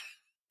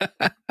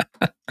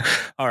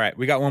 All right.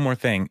 We got one more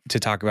thing to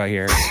talk about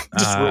here.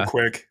 Just real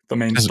quick, the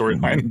main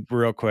storyline.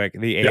 Real quick,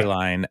 the A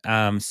line.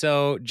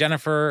 So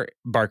Jennifer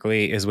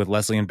Barkley is with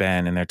Leslie and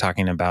Ben, and they're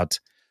talking about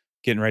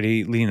getting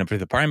ready, leading up to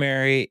the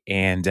primary.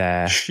 And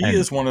she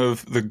is one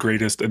of the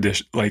greatest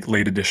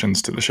late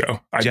additions to the show.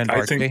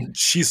 I think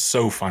she's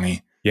so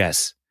funny.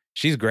 Yes,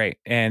 she's great.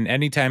 And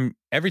every time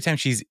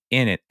she's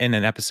in an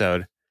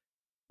episode,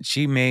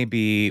 she may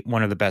be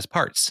one of the best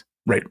parts.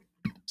 Right.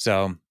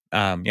 So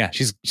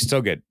she's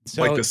so good.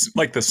 So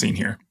like this scene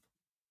here.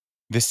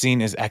 This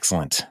scene is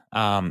excellent.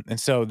 And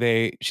so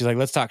she's like,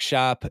 let's talk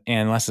shop.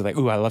 And Leslie's like,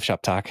 ooh, I love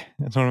shop talk.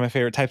 It's one of my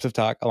favorite types of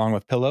talk, along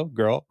with pillow,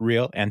 girl,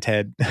 real, and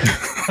Ted.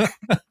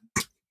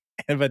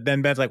 But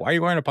then Ben's like, why are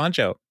you wearing a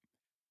poncho?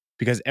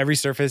 Because every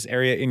surface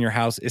area in your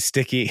house is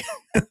sticky.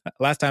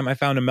 Last time I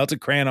found a melted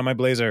crayon on my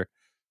blazer.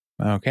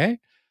 Okay.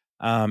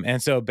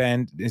 And so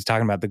Ben is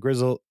talking about the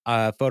Grizzle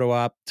photo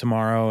op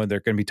tomorrow.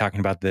 They're going to be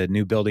talking about the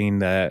new building,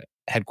 the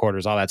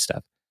headquarters, all that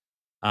stuff.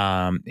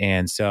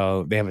 And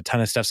so they have a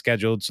ton of stuff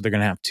scheduled. So they're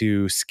going to have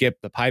to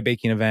skip the pie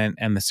baking event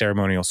and the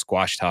ceremonial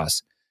squash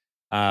toss.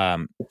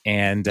 That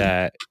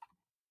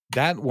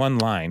one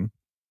line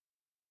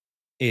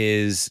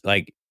is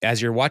like, if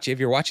you're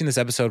watching this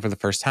episode for the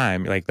first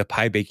time, like the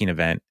pie baking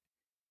event,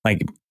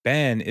 like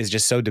Ben is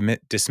just so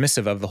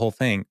dismissive of the whole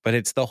thing, but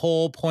it's the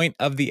whole point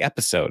of the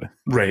episode,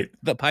 right?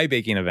 The pie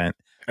baking event.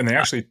 And they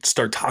actually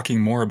start talking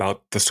more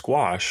about the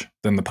squash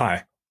than the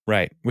pie.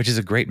 Right. Which is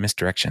a great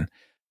misdirection.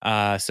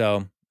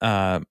 So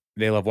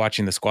they love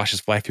watching the squashes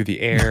fly through the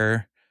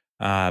air.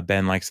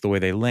 Ben likes the way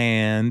they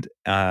land.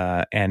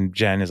 And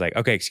Jen is like,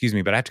 okay, excuse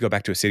me, but I have to go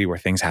back to a city where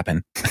things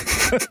happen.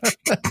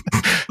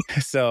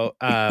 So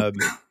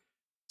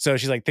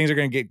she's like, things are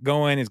going to get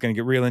going. It's going to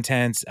get real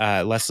intense.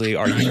 Leslie,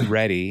 are you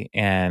ready?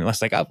 And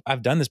Leslie's like,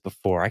 I've done this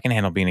before. I can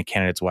handle being a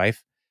candidate's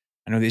wife.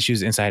 I know the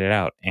issues inside and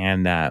out.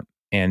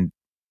 And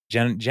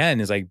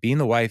Jen is like, being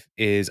the wife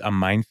is a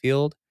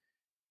minefield.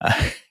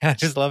 I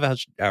just love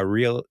how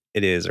real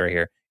it is right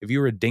here. If you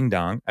were a ding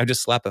dong, I'd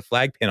just slap a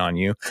flag pin on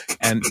you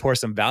and pour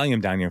some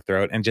Valium down your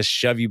throat and just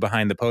shove you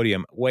behind the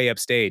podium way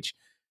upstage.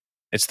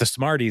 It's the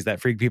smarties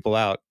that freak people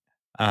out.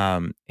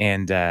 And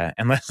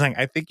Leslie's like,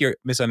 I think you're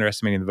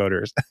misunderestimating the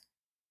voters.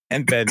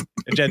 And then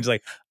Jen's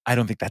like, I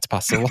don't think that's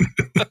possible.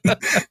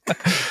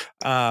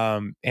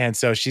 And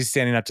so she's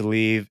standing up to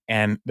leave,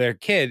 and their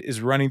kid is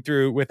running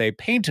through with a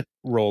paint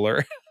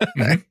roller.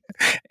 Mm-hmm.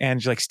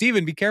 And she's like,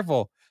 Steven, be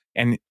careful.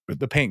 And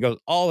the paint goes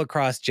all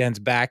across Jen's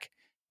back.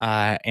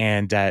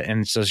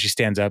 And so she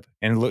stands up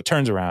and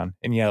turns around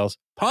and yells,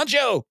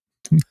 Poncho.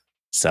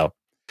 So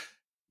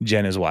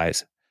Jen is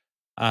wise.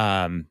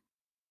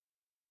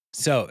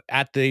 So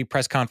at the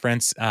press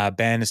conference,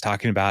 Ben is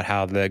talking about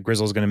how the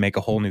Grizzle is going to make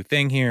a whole new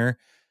thing here.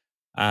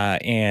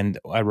 And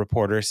a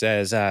reporter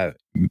says,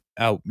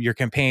 your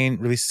campaign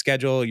release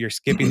schedule, you're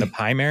skipping the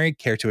primary,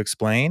 care to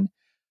explain?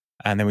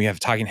 And then we have a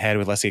talking head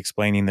with Leslie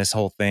explaining this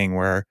whole thing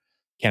where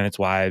candidates'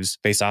 wives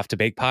face off to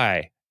bake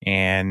pie.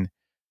 And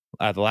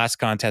the last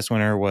contest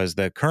winner was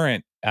the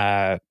current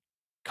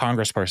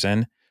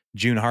congressperson,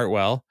 June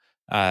Hartwell,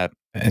 the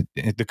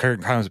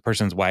current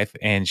congressperson's wife,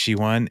 and she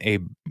won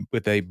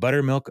with a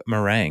buttermilk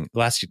meringue. The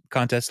last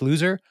contest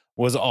loser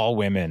was all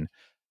women.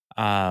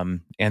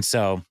 And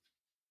so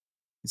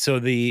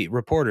the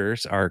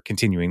reporters are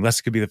continuing.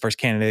 Leslie could be the first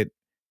candidate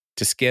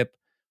to skip.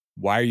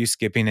 Why are you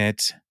skipping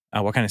it?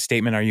 What kind of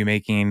statement are you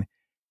making?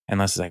 And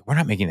Leslie's like, we're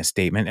not making a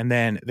statement. And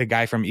then the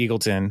guy from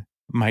Eagleton,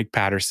 Mike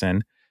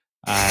Patterson,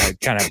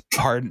 kind of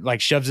hard, like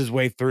shoves his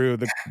way through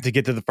to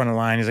get to the front of the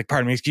line. He's like,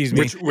 pardon me, excuse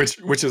me.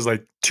 Which is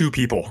like two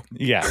people.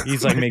 Yeah.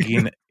 He's like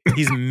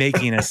he's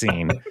making a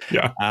scene.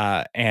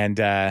 Yeah. And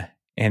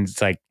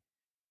it's like,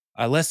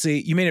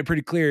 Leslie, you made it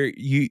pretty clear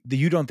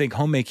you don't think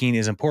homemaking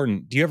is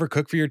important. Do you ever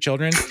cook for your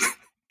children?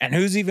 And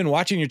who's even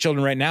watching your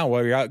children right now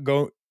while you're out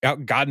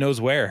God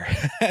knows where?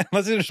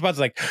 Leslie's response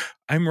is like,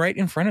 I'm right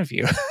in front of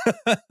you.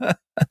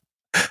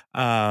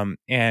 And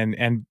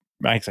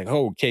Mike's like,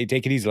 oh, okay,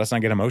 take it easy. Let's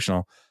not get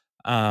emotional.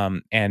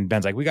 And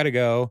Ben's like, we got to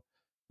go.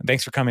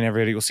 Thanks for coming,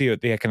 everybody. We'll see you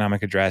at the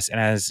economic address. And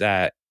as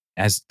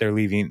as they're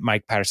leaving,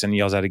 Mike Patterson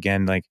yells out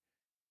again, like,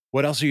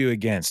 what else are you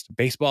against?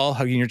 Baseball,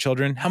 hugging your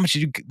children? How much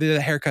did the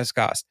haircuts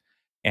cost?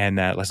 And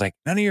Leslie's like,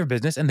 none of your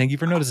business. And thank you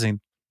for noticing.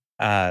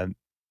 And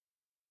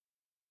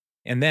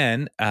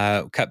then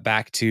cut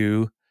back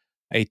to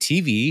a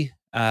TV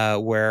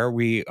where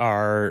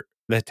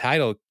the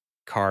title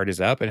card is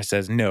up and it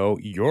says, no,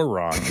 you're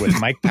wrong, with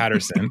Mike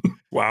Patterson.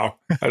 Wow.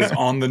 That is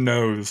on the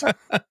nose.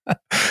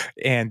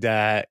 And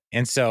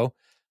so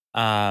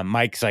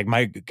Mike's like,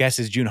 my guess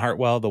is June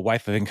Hartwell, the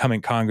wife of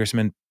incumbent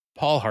Congressman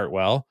Paul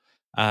Hartwell.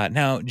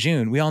 Now,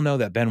 June, we all know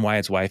that Ben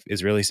Wyatt's wife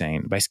is really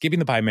sane. By skipping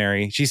the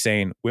primary, she's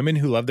saying women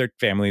who love their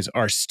families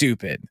are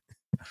stupid.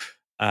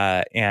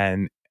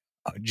 And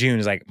June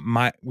is like,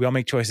 we all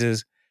make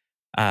choices.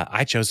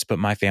 I chose to put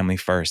my family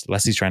first.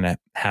 Leslie's trying to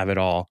have it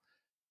all.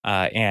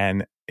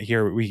 And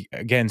here we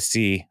again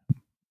see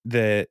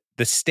the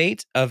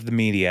state of the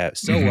media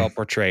so well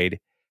portrayed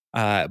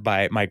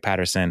by Mike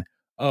Patterson.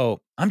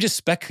 Oh, I'm just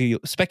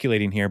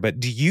speculating here, but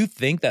do you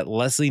think that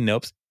Leslie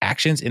Knope's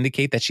actions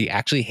indicate that she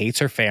actually hates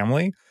her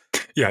family?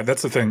 Yeah,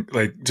 that's the thing.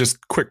 Like,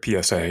 just quick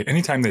PSA.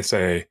 Anytime they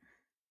say,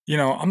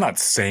 I'm not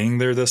saying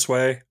they're this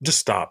way, just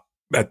stop.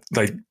 That,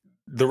 like,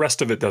 the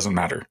rest of it doesn't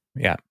matter.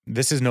 Yeah,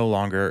 this is no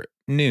longer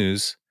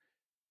news.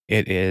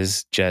 It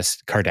is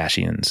just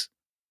Kardashians.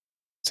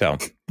 So,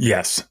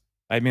 yes.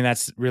 I mean,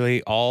 that's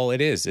really all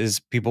it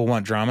is people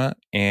want drama,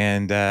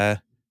 and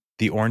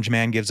the orange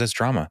man gives us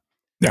drama.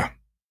 Yeah.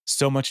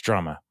 So much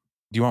drama.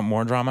 Do you want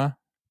more drama?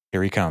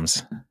 Here he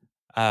comes.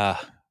 Well,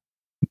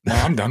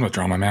 I'm done with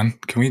drama, man.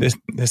 Can we?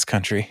 This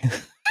country.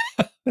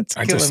 It's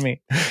killing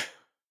me.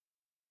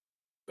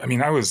 I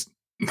mean, I was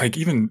like,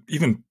 even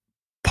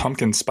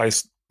pumpkin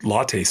spice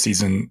latte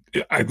season,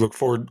 I look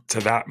forward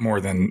to that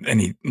more than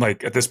any,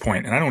 like, at this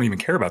point, and I don't even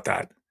care about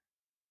that.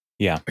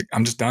 Yeah. Like,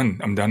 I'm just done.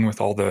 I'm done with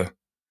all the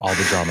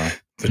drama.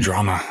 The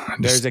drama.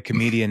 There's a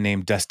comedian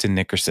named Dustin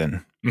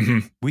Nickerson.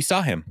 Mm-hmm. We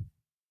saw him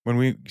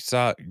when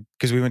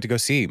because we went to go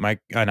see Nate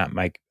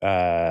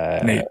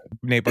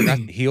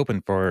Bargatze. He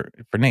opened for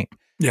Nate.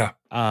 Yeah.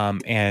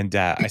 And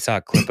I saw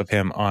a clip of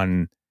him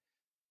on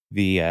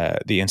the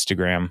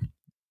Instagram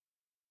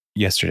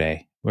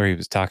yesterday where he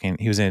was talking.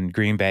 He was in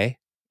Green Bay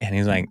and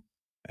he's like,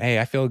 hey,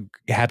 I feel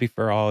happy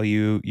for all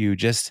you. You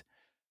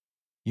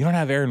don't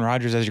have Aaron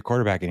Rodgers as your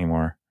quarterback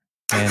anymore.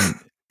 And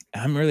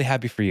I'm really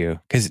happy for you.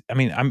 Cause I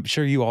mean, I'm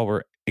sure you all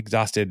were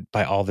exhausted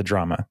by all the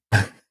drama.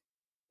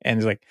 And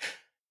he's like,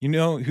 you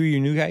know who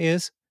your new guy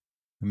is?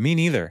 Me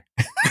neither.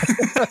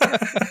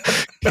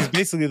 He's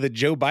basically the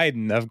Joe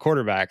Biden of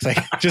quarterbacks.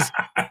 Like, just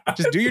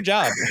do your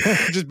job.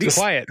 Just be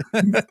quiet.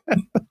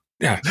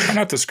 Yeah, try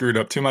not to screw it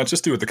up too much.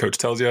 Just do what the coach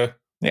tells you.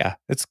 Yeah,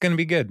 it's going to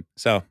be good.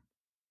 So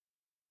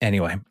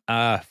anyway,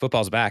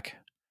 football's back.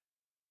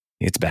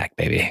 It's back,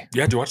 baby.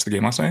 Yeah, did you watch the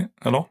game last night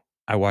at all?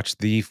 I watched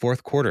the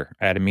fourth quarter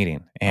at a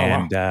meeting,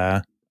 and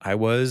I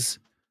was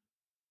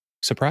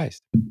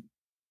surprised.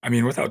 I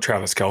mean, without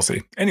Travis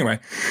Kelce. Anyway.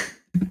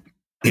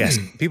 Yes,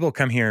 people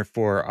come here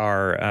for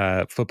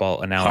our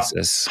football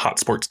analysis. Hot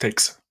sports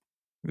takes.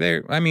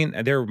 They're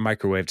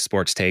microwaved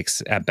sports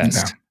takes at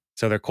best. Yeah.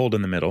 So they're cold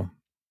in the middle.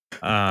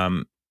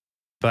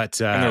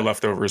 But and they're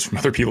leftovers from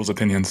other people's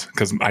opinions,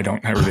 because I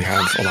really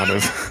have a lot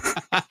of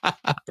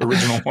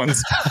original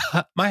ones.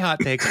 My hot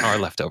takes are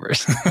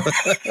leftovers.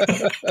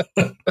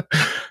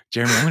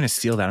 Jeremy, I'm going to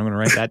steal that. I'm going to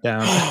write that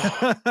down.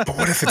 But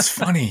what if it's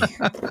funny?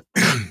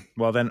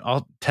 Well, then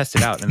I'll test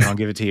it out and then I'll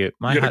give it to you.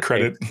 You got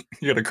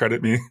to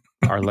credit me.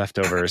 Are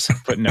leftovers.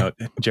 Footnote,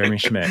 Jeremy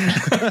Schmidt.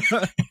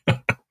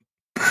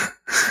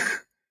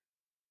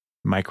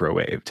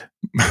 Microwaved.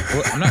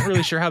 Well, I'm not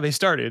really sure how they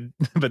started,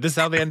 but this is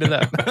how they ended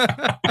up.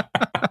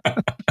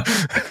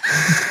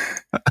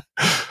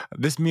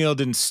 This meal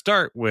didn't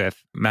start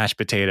with mashed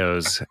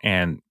potatoes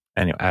and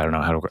anyway, I don't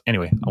know how to work.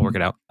 Anyway, I'll work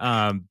it out.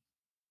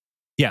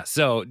 Yeah,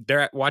 so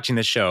they're watching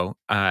this show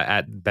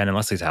at Ben and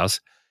Leslie's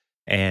house.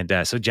 And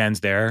so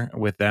Jen's there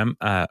with them.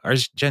 Or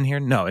is Jen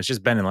here? No, it's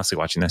just Ben and Leslie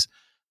watching this.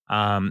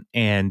 And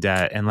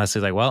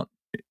Leslie's like, well,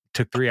 it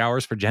took 3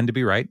 hours for Jen to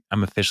be right.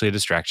 I'm officially a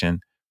distraction.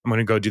 I'm going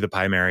to go do the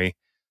primary.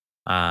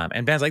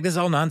 And Ben's like, this is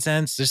all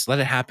nonsense. Just let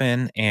it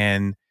happen.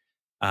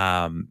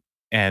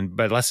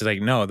 But Leslie's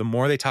like, no, the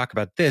more they talk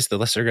about this, the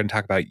less they're going to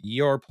talk about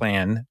your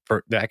plan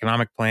for the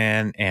economic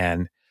plan.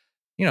 And,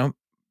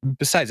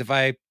 besides, if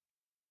I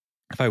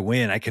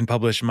win, I can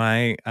publish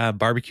my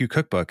barbecue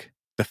cookbook,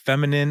 The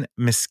Feminine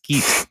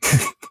Mesquite,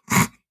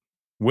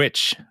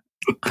 which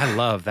I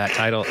love that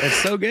title.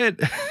 It's so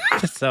good.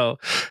 So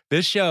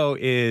this show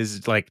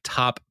is like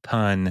top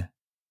pun.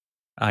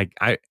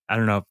 I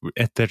don't know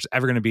if there's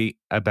ever going to be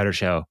a better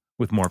show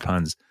with more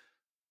puns.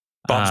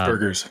 Bob's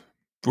Burgers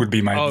would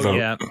be my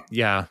vote.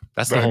 Yeah.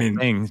 That's the whole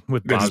thing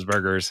with Bob's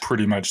Burgers.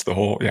 Pretty much the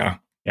whole, yeah.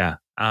 Yeah.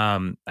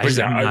 I'm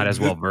not as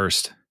well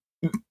versed.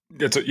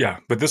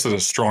 But this is a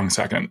strong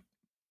second.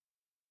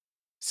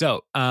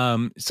 So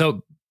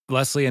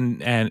Leslie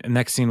and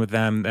next scene with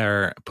them,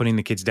 they're putting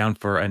the kids down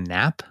for a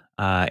nap.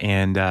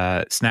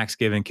 And snacks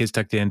given, kids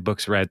tucked in,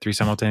 books read, 3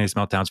 simultaneous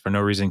meltdowns for no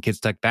reason, kids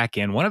tucked back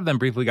in. One of them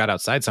briefly got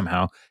outside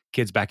somehow.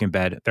 Kids back in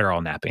bed. They're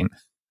all napping.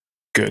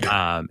 Good.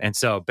 And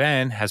so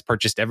Ben has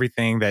purchased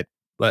everything that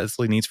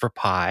Leslie needs for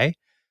pie.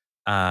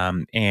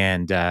 So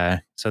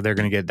they're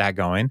going to get that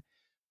going.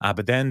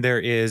 But then there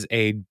is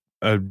a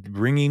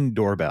ringing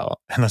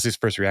doorbell. And Leslie's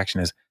first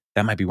reaction is,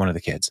 that might be one of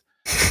the kids.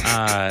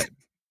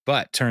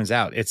 But turns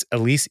out it's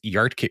Elise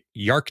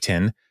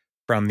Yarkton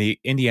from the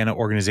Indiana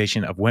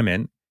Organization of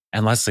Women.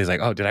 And Leslie's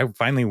like, oh, did I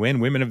finally win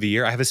Women of the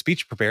Year? I have a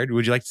speech prepared.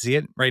 Would you like to see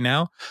it right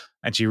now?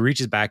 And she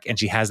reaches back and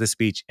she has the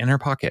speech in her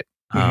pocket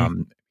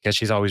because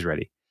she's always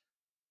ready.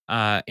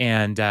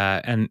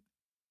 And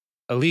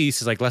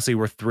Elise is like, Leslie,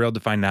 we're thrilled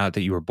to find out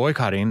that you were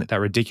boycotting that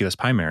ridiculous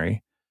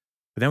primary.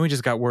 But then we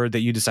just got word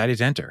that you decided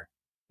to enter.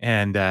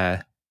 And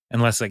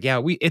Leslie's like,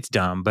 yeah, it's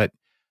dumb, but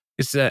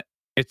it's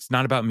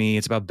not about me.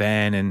 It's about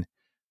Ben. And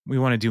we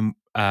want to do,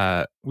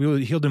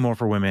 he'll do more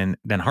for women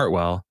than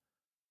Hartwell.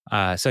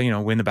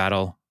 So, win the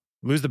battle,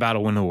 lose the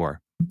battle, win the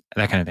war,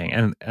 that kind of thing.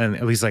 And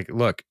at least like,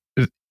 look,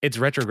 it's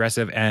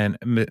retrogressive and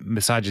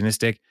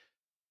misogynistic.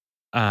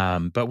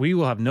 But we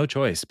will have no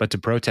choice but to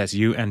protest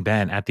you and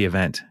Ben at the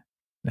event.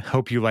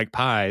 Hope you like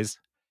pies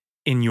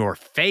in your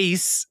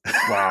face.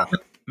 Wow.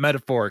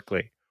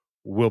 Metaphorically,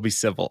 we'll be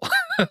civil.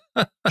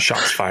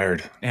 Shots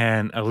fired.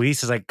 And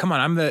Elise is like, come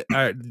on,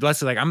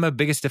 Leslie's like, I'm the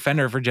biggest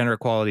defender for gender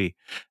equality.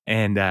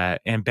 And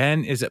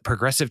Ben is a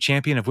progressive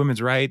champion of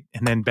women's rights.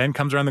 And then Ben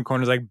comes around the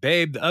corner, is like,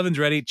 babe, the oven's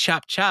ready.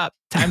 Chop, chop.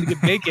 Time to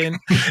get bacon.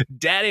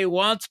 Daddy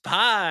wants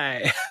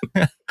pie.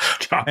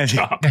 Chop, and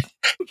chop.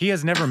 He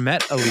has never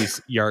met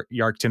Elise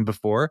Yarkton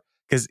before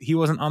because he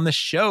wasn't on the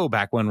show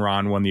back when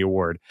Ron won the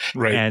award.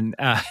 Right. And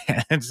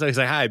so he's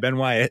like, hi, Ben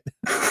Wyatt.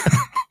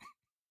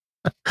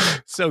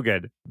 So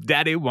good.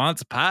 Daddy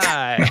wants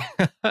pie.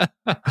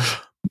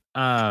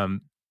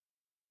 And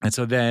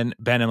so then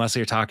Ben and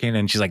Leslie are talking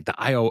and she's like, the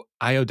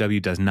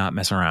IOW does not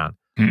mess around.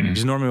 Which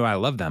is normally why I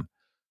love them.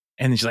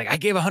 And then she's like, I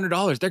gave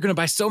 $100. They're going to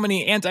buy so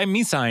many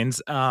anti-me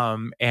signs.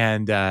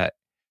 And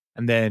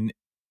then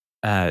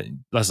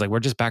Leslie's like, we're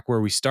just back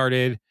where we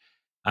started.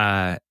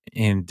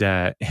 And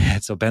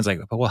so Ben's like,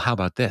 well, how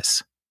about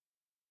this?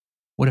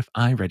 What if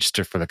I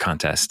register for the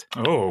contest?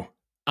 Oh.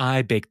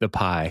 I bake the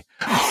pie.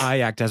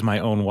 I act as my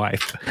own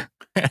wife.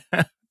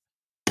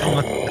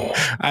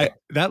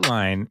 That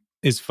line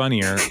is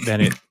funnier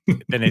than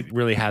it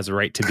really has a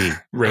right to be.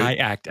 Right. I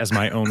act as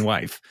my own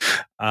wife.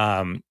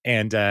 And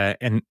I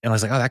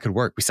was like, oh, that could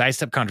work. We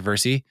sidestep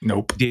controversy.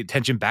 Nope. The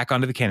attention back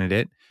onto the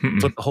candidate.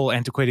 Flip the whole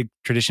antiquated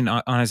tradition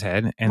on his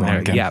head.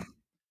 And yeah.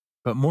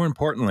 But more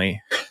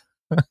importantly,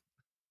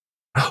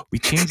 we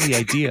changed the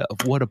idea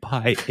of what a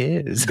pie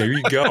is. There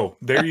you go.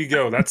 There you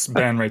go. That's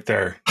Ben right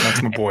there.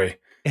 That's my boy.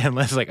 And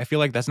Leslie's like, I feel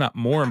like that's not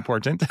more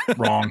important.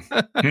 Wrong.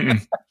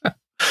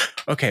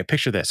 Okay,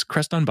 picture this.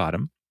 Crust on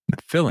bottom,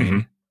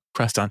 filling,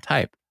 crust on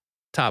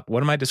top.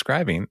 What am I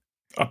describing?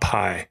 A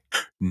pie.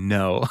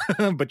 No,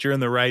 but you're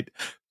in the right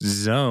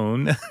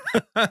zone.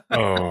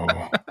 Oh.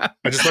 I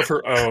just love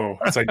her. Oh.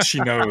 It's like she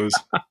knows.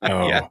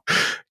 Oh. Yeah.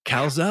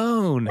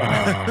 Calzone.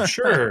 Oh,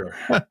 sure.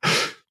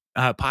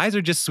 Pies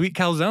are just sweet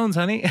calzones,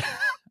 honey.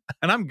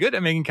 And I'm good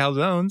at making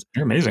calzones.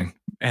 You're amazing.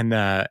 And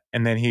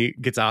then he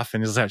gets off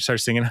and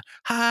starts singing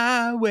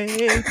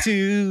Highway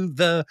to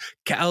the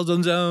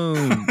Calzone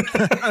Zone.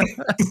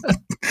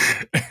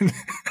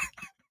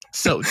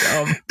 So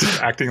dumb.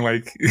 Just acting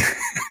like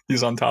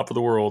he's on top of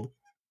the world.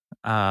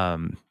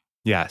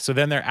 Yeah. So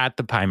then they're at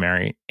the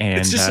primary, and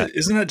it's just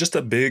isn't that just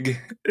a big?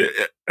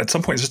 At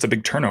some point, it's just a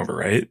big turnover,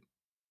 right?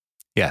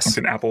 Yes, like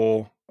an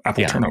apple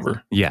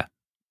turnover. Yeah,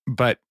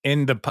 but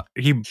in the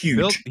he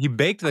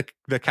baked the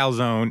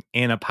calzone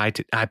in a pie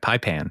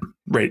pan,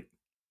 right?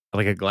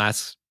 Like a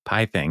glass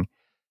pie thing,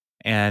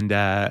 and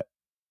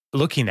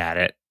looking at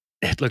it,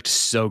 it looked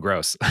so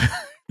gross.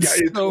 Yeah,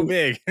 it's so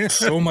big.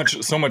 so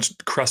much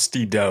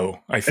crusty dough.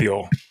 I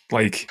feel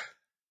like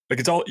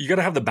it's all, you got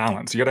to have the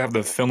balance. You got to have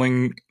the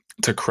filling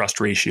to crust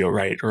ratio,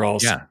 right? Or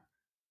else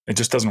it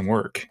just doesn't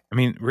work. I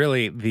mean,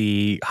 really,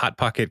 the Hot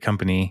Pocket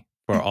company,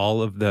 for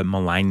all of the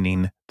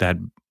maligning that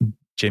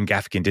Jim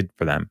Gaffigan did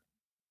for them,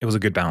 it was a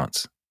good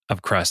balance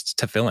of crust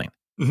to filling.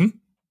 Mm-hmm.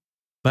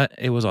 But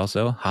it was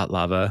also hot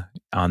lava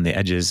on the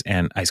edges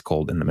and ice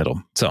cold in the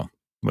middle. So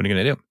what are you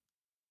going to do?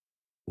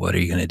 What are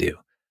you going to do?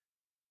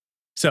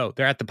 So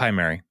they're at the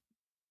primary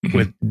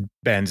with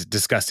Ben's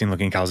disgusting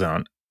looking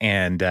calzone.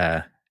 And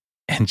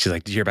she's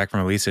like, did you hear back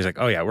from Elise? He's like,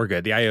 oh yeah, we're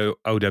good. The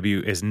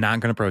IOW is not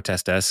going to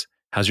protest us.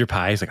 How's your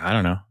pie? He's like, I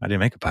don't know. I didn't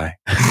make a pie.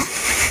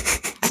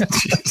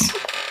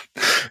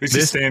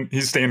 He's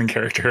staying in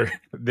character.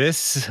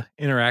 This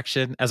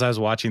interaction, as I was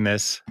watching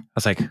this, I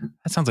was like,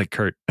 that sounds like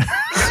Kurt.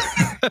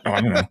 Oh,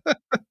 I don't know.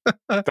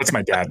 That's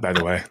my dad, by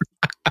the way.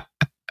 I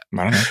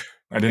don't know.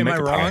 I didn't make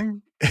a pie.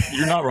 Wrong?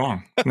 You're not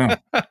wrong. No.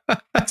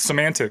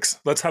 Semantics.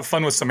 Let's have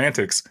fun with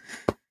semantics.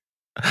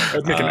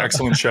 That'd make an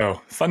excellent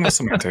show. Fun with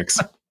semantics.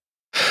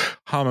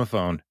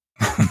 Homophone.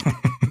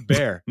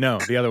 Bear. No,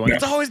 the other one. No.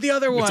 It's always the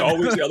other one. It's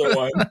always the other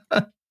one.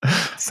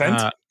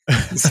 Scent.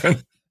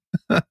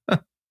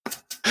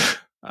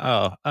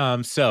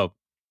 So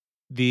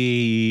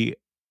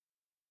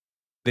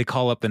they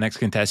call up the next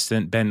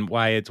contestant, Ben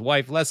Wyatt's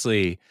wife,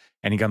 Leslie,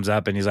 And he comes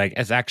up and he's like,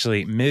 it's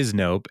actually Ms.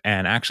 Nope.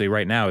 And actually,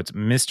 right now, it's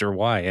Mr.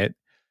 Wyatt.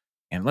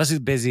 And Leslie's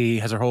busy,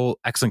 has her whole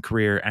excellent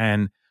career.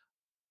 And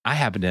I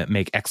happen to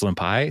make excellent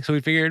pie. So we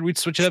figured we'd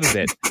switch it up a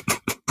bit.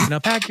 Now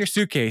pack your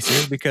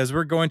suitcases because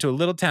we're going to a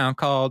little town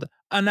called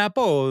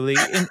Napoli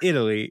in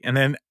Italy. And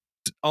then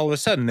all of a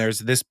sudden, there's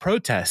this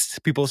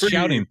protest. People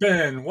shouting,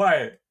 Ben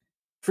Wyatt.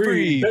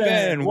 Free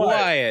Ben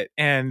Wyatt.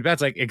 And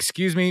that's like,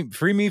 excuse me,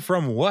 free me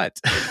from what?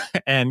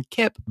 And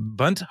Kip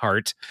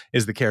Bunthart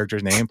is the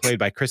character's name, played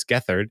by Chris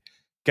Gethard.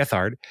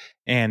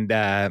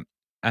 And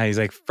he's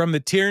like, from the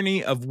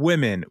tyranny of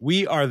women,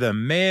 we are the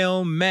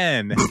male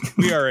men.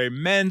 We are a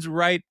men's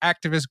right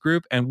activist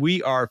group, and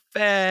we are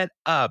fed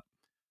up.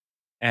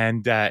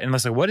 And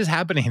Leslie, what is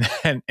happening?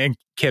 And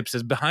Kip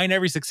says, behind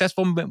every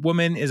successful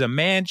woman is a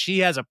man she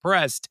has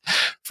oppressed.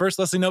 First,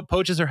 Leslie Knope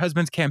poaches her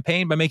husband's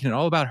campaign by making it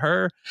all about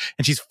her.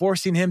 And she's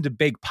forcing him to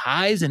bake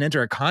pies and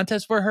enter a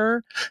contest for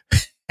her.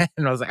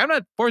 And I was like, I'm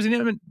not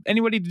forcing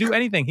anybody to do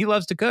anything. He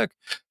loves to cook.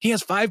 He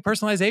has 5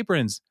 personalized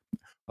aprons.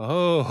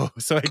 Oh,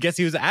 so I guess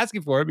he was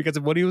asking for it because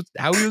of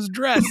how he was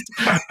dressed.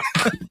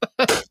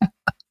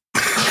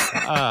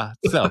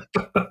 So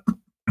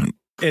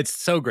it's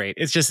so great.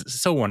 It's just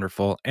so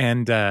wonderful.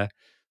 And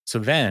so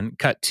then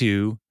cut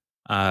to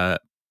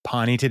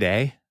Pawnee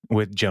Today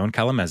with Joan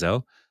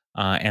Calamezzo.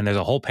 And there's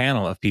a whole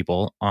panel of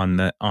people on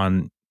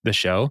the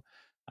show.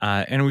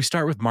 And we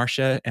start with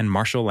Marcia and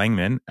Marshall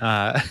Langman.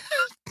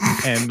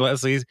 And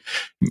Leslie's,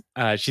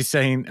 she's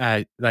saying,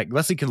 like,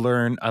 Leslie could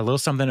learn a little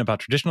something about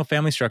traditional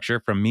family structure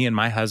from me and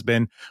my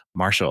husband,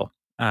 Marshall.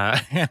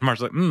 And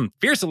Marshall's like,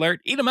 fierce alert,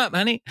 eat him up,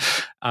 honey.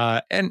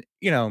 And,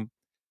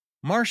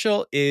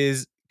 Marshall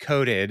is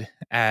coded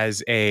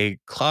as a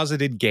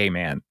closeted gay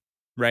man,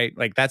 right?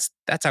 Like that's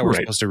how we're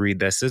supposed to read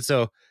this. And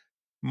so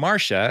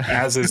Marcia,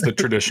 as is the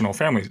traditional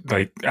family,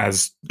 like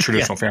as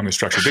traditional family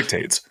structure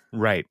dictates.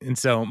 Right. And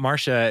so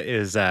Marcia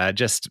is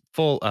just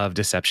full of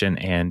deception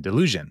and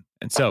delusion.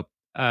 And so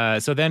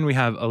then we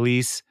have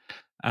Elise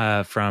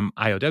from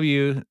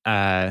IOW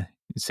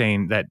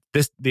saying that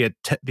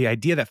the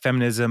idea that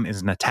feminism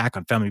is an attack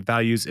on family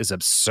values is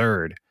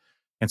absurd.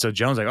 And so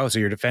Joan's like, oh, so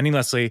you're defending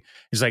Leslie?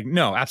 He's like,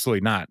 no,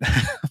 absolutely not.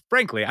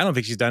 Frankly, I don't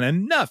think she's done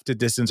enough to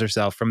distance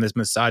herself from this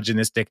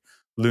misogynistic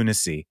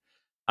lunacy.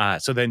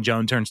 So then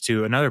Joan turns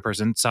to another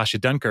person, Sasha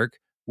Dunkirk,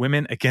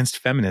 Women Against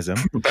Feminism.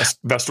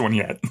 Best one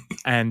yet.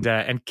 And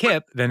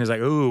Kip then is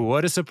like, ooh,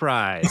 what a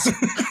surprise.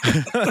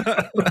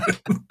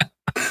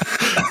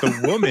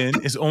 The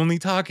woman is only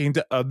talking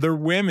to other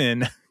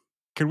women.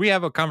 Could we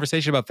have a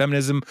conversation about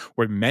feminism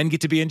where men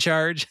get to be in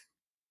charge?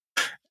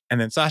 And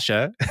then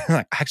Sasha,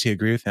 I actually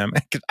agree with him.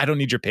 I don't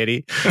need your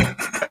pity.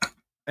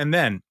 And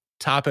then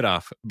top it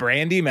off,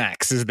 Brandy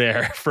Max is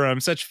there from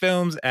such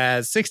films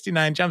as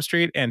 69 Jump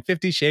Street and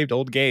 50 Shaved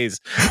Old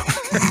Gays.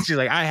 She's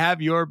like, I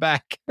have your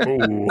back.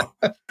 And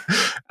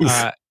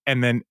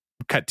then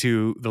cut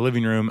to the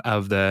living room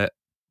of the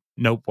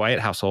Nope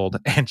Wyatt household.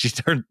 And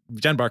Jen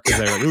Barker's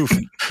there like, oof,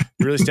 you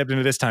really stepped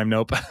into this time,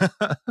 Nope.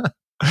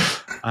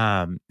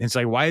 It's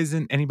like, why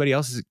isn't anybody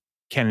else's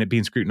candidate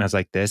being scrutinized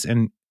like this?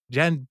 And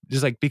Jen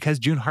is like, because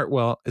June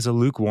Hartwell is a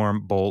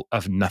lukewarm bowl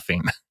of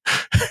nothing.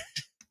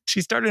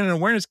 She started an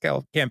awareness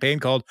campaign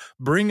called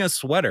Bring a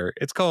Sweater.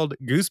 It's called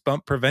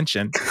Goosebump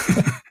Prevention.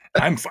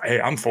 I'm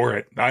for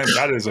it.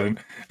 That is a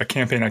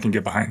campaign I can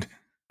get behind.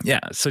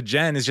 Yeah. So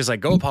Jen is just like,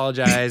 go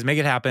apologize, make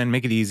it happen,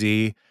 make it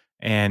easy.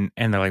 And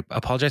they're like,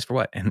 apologize for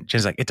what? And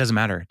Jen's like, it doesn't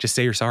matter. Just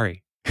say you're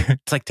sorry.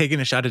 It's like taking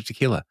a shot of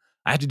tequila.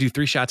 I have to do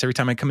 3 shots every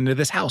time I come into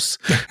this house.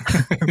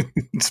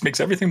 This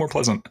makes everything more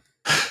pleasant.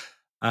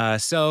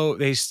 So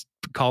they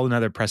call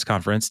another press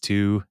conference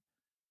to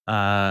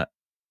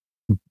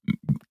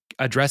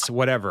address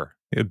whatever,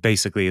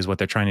 basically, is what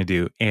they're trying to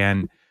do.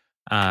 And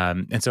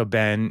so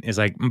Ben is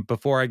like,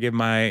 before I give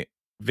my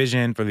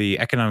vision for the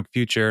economic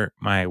future,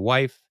 my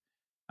wife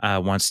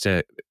has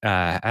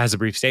a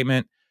brief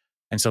statement.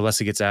 And so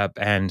Leslie gets up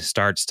and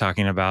starts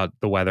talking about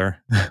the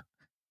weather.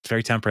 It's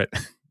very temperate,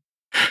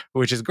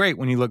 which is great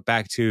when you look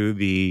back to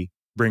the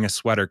Bring a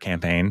Sweater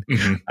campaign.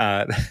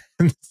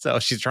 Mm-hmm. So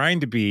she's trying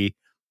to be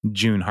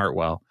June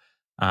Hartwell.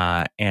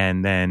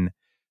 And then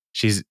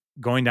she's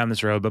going down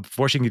this road, but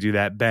before she can do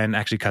that, Ben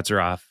actually cuts her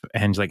off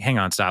and he's like, hang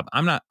on, stop.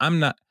 I'm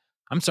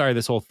sorry,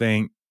 this whole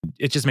thing,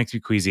 it just makes me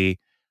queasy.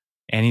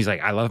 And he's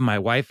like, I love my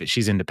wife.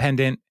 She's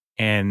independent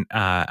and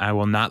I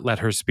will not let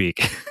her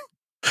speak.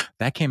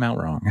 That came out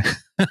wrong.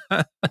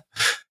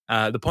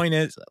 The point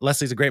is,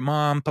 Leslie's a great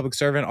mom, public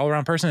servant, all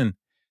around person.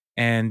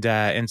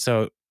 And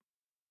so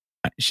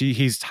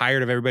he's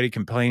tired of everybody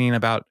complaining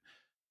about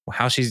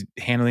how she's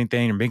handling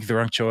things or making the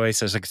wrong choice.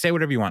 So it's like, say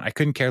whatever you want. I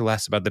couldn't care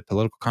less about the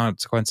political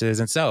consequences.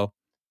 And so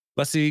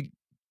Leslie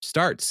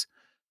starts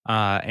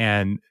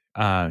and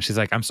she's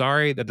like, I'm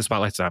sorry that the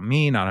spotlight's on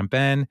me, not on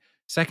Ben.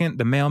 Second,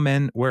 the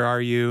mailman, where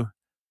are you?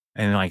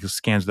 And like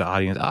scans the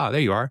audience. Oh, there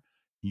you are.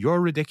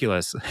 You're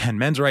ridiculous. And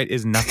men's right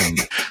is nothing.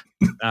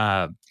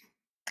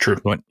 True.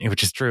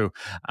 Which is true.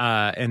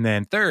 And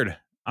then third,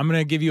 I'm going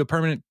to give you a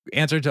permanent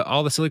answer to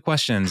all the silly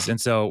questions. And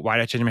so why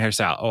did I change my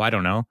hairstyle? Oh, I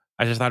don't know.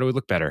 I just thought it would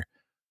look better.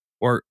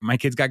 Or my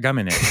kid's got gum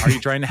in it. Are you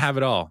trying to have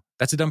it all?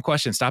 That's a dumb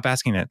question. Stop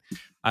asking it.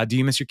 Do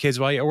you miss your kids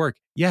while you're at work?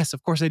 Yes,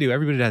 of course I do.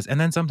 Everybody does. And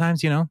then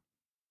sometimes, you don't.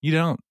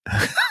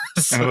 And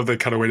I love the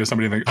cutaway to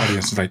somebody in the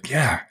audience is like,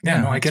 yeah,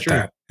 no, I get true.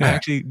 that. Yeah. I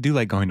actually do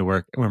like going to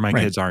work where my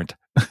kids aren't.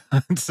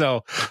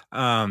 So,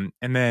 and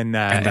then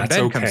and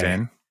Ben comes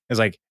in, is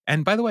like,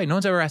 and by the way, no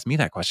one's ever asked me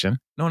that question.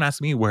 No one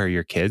asked me, where are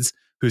your kids?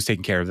 Who's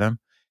taking care of them?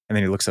 And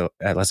then he looks at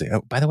Leslie.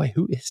 Oh, by the way,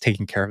 who is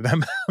taking care of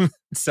them?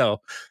 So,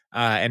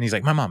 and he's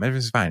like, my mom,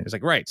 everything's fine. It's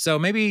like, right. So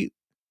maybe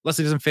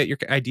Leslie doesn't fit your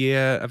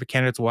idea of a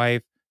candidate's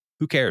wife.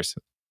 Who cares?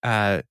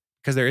 Because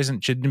there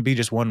shouldn't be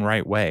just one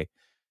right way.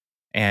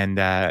 And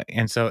then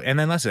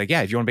Leslie's like,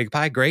 yeah, if you want to bake a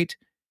pie, great.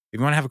 If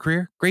you want to have a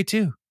career, great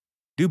too.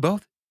 Do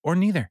both or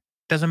neither.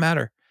 Doesn't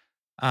matter.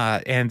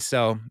 And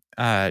so,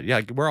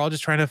 we're all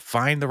just trying to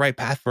find the right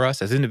path for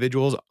us as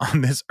individuals on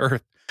this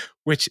earth.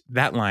 Which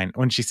that line,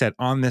 when she said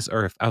on this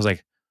earth, I was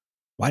like,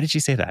 why did she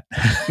say that?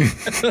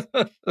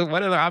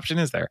 What other option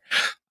is there?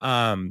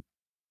 And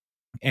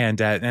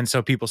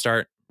so people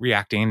start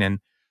reacting, and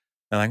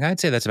they're like, I'd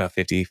say that's about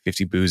 50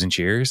 boos and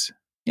cheers.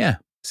 Yeah,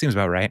 seems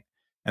about right.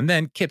 And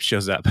then Kip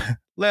shows up.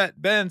 Let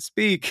Ben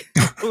speak.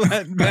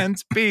 Let Ben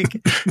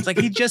speak. It's like,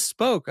 he just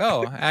spoke.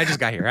 Oh, I just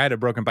got here. I had a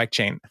broken bike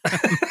chain.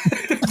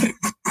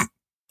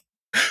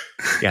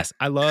 Yes,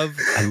 I love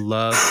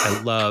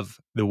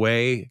the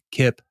way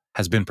Kip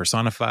has been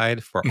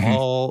personified for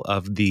all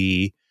of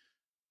the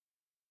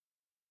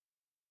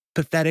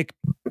pathetic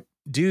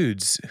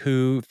dudes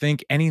who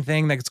think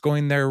anything that's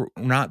going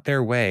not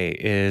their way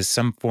is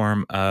some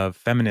form of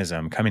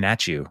feminism coming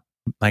at you.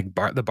 Like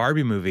the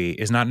Barbie movie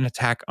is not an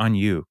attack on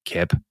you,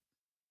 Kip.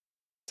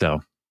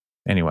 So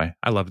anyway,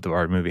 I loved the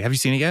Barbie movie. Have you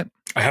seen it yet?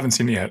 I haven't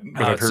seen it yet,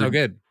 but I've heard so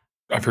good.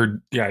 I've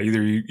heard,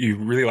 either you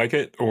really like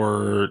it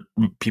or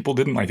people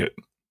didn't like it.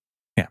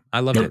 Yeah, I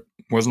loved it.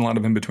 Wasn't a lot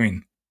of in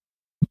between.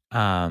 But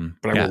I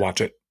will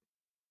watch it.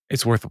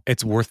 It's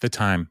worth the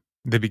time.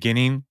 The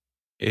beginning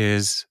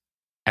is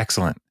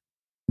excellent,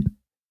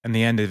 and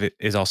the end of it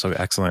is also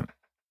excellent.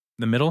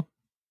 The middle,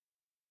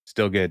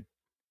 still good.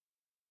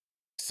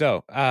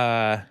 So,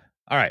 all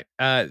right.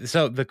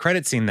 So the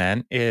credit scene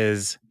then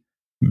is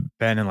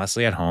Ben and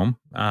Leslie at home,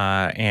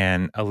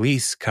 and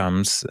Elise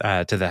comes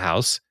to the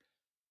house,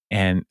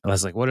 and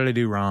Leslie's like, what did I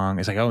do wrong?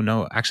 It's like, oh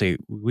no, actually,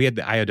 we had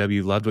the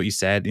IOW, loved what you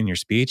said in your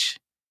speech.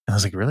 And I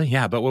was like, really?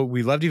 Yeah. But what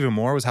we loved even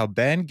more was how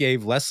Ben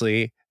gave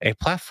Leslie a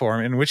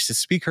platform in which to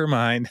speak her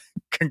mind.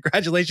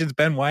 Congratulations,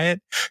 Ben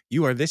Wyatt.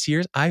 You are this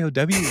year's IOW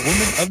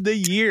Woman of the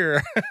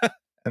Year.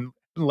 And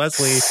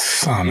Leslie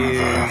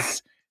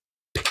is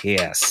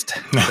pissed.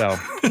 So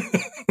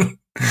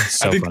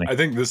funny. I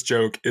think this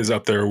joke is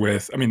up there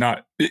with,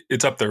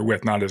 it's up there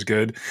with, not as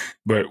good,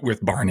 but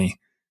with Barney.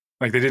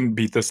 Like, they didn't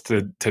beat this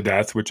to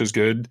death, which is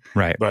good.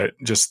 Right. But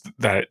just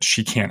that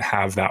she can't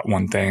have that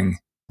one thing.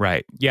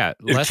 Right. Yeah.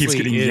 It Leslie keeps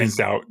getting yanked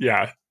out.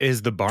 Yeah.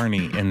 Is the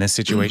Barney in this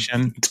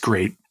situation. It's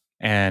great.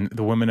 And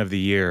the Woman of the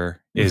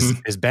Year is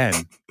Ben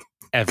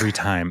every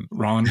time.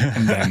 Ron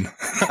and Ben.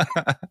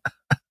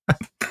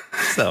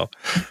 So,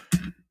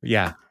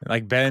 yeah.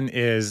 Like, Ben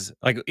is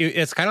like,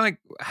 it's kind of like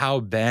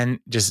how Ben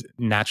just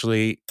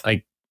naturally,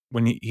 like,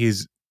 when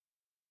he's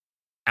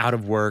out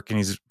of work and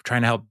he's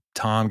trying to help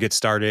Tom get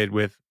started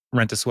with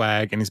Rent a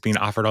Swag and he's being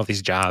offered all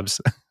these jobs.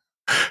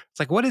 It's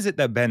like, what is it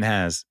that Ben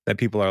has that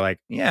people are like,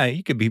 yeah,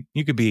 you could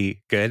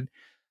be good.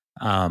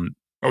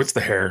 It's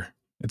the hair.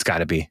 It's got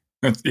to be.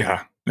 It's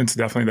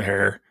definitely the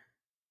hair.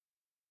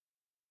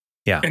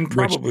 Yeah. And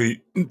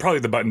probably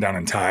the button down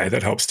and tie.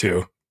 That helps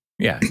too.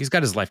 Yeah. He's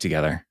got his life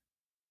together.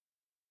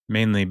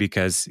 Mainly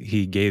because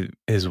he gave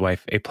his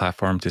wife a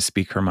platform to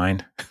speak her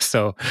mind.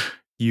 So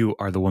you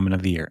are the Woman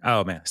of the Year.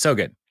 Oh man, so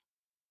good.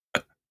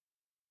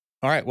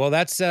 All right. Well,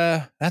 that's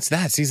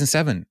that. Season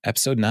 7,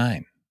 episode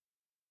 9.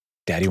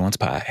 Daddy wants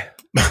pie.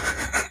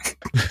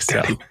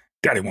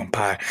 Daddy want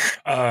pie.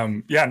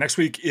 Next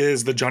week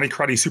is the Johnny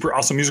Karate Super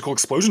Awesome Musical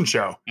Explosion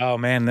Show. Oh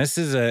man, this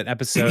is an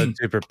episode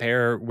to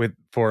prepare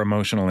for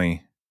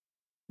emotionally.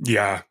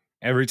 Yeah.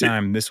 Every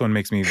time. This one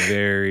makes me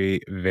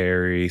very,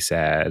 very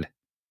sad.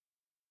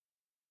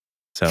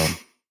 So,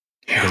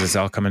 because it's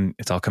all coming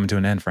to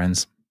an end,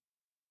 friends.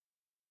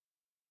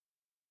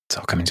 It's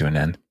all coming to an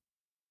end.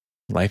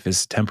 Life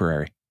is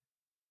temporary.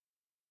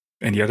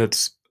 And yet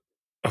it's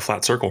a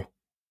flat circle.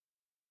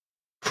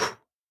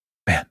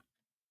 Man.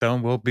 So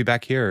we'll be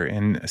back here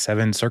in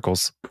 7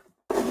 circles.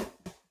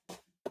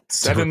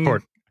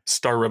 7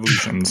 star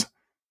revolutions.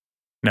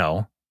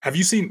 No. Have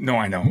you seen? No,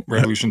 I know.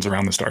 Revolutions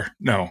around the star.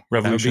 No.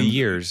 Revolution. That would be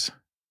years.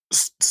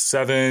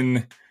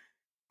 7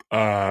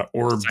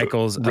 orb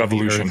cycles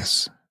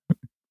revolutions.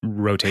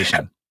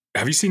 Rotation.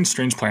 Have you seen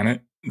Strange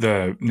Planet?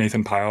 The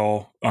Nathan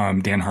Pyle,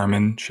 Dan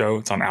Harmon show?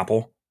 It's on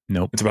Apple.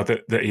 Nope. It's about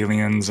the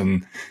aliens,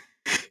 and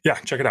yeah,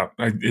 check it out.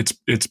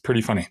 It's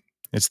pretty funny.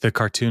 It's the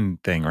cartoon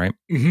thing, right?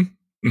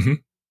 Mm-hmm. Mm-hmm.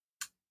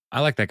 I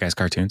like that guy's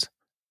cartoons.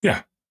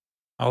 Yeah.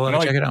 I'll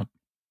check it out.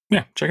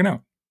 Yeah, check it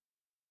out.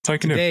 That's all you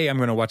can do. Today I'm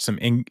going to watch some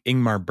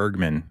Ingmar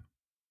Bergman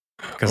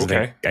because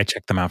I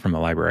checked them out from the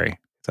library.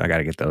 So I got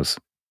to get those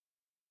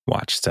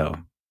watched. So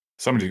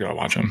somebody's got to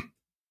watch them.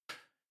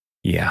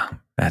 Yeah,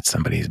 that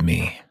somebody's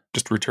me.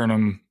 Just return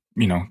them,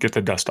 get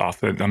the dust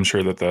off. I'm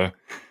sure that the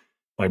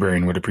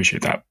librarian would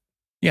appreciate that.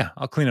 Yeah,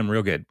 I'll clean them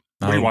real good.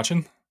 What are you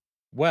watching?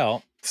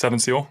 Well, Seven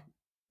Seal?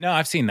 No,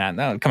 I've seen that.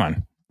 No, come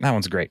on. That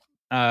one's great.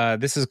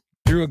 This is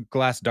Through a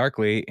Glass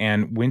Darkly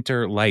and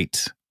Winter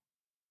Light.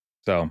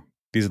 So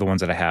these are the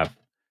ones that I have.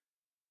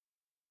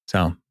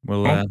 So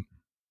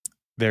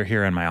they're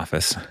here in my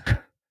office.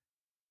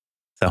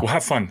 So well,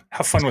 have fun.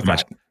 Have fun with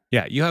that.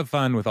 Yeah, you have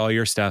fun with all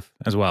your stuff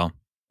as well.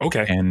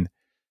 Okay. And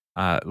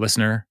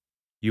listener,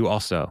 you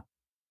also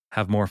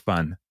have more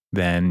fun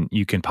than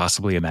you can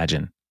possibly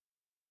imagine.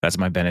 That's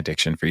my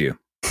benediction for you.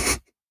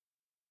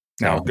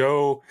 Now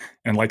go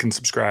and like and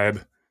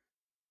subscribe.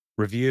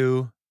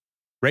 Review,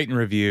 rate and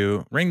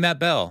review, ring that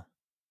bell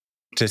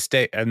to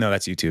stay. No,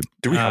 that's YouTube.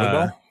 Do we have a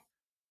bell?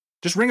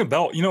 Just ring a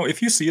bell.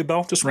 If you see a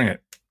bell, just ring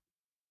it.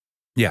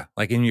 Yeah.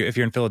 Like if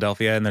you're in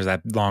Philadelphia and there's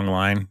that long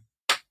line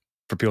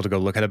for people to go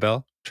look at a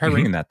bell, try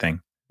ringing that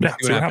thing. Yeah.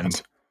 See what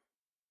happens.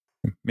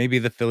 Maybe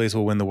the Phillies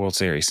will win the World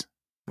Series.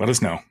 Let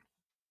us know.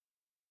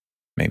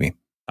 Maybe.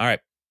 All right.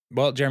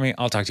 Well, Jeremy,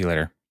 I'll talk to you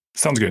later.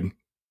 Sounds good.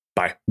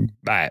 Bye.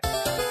 Bye.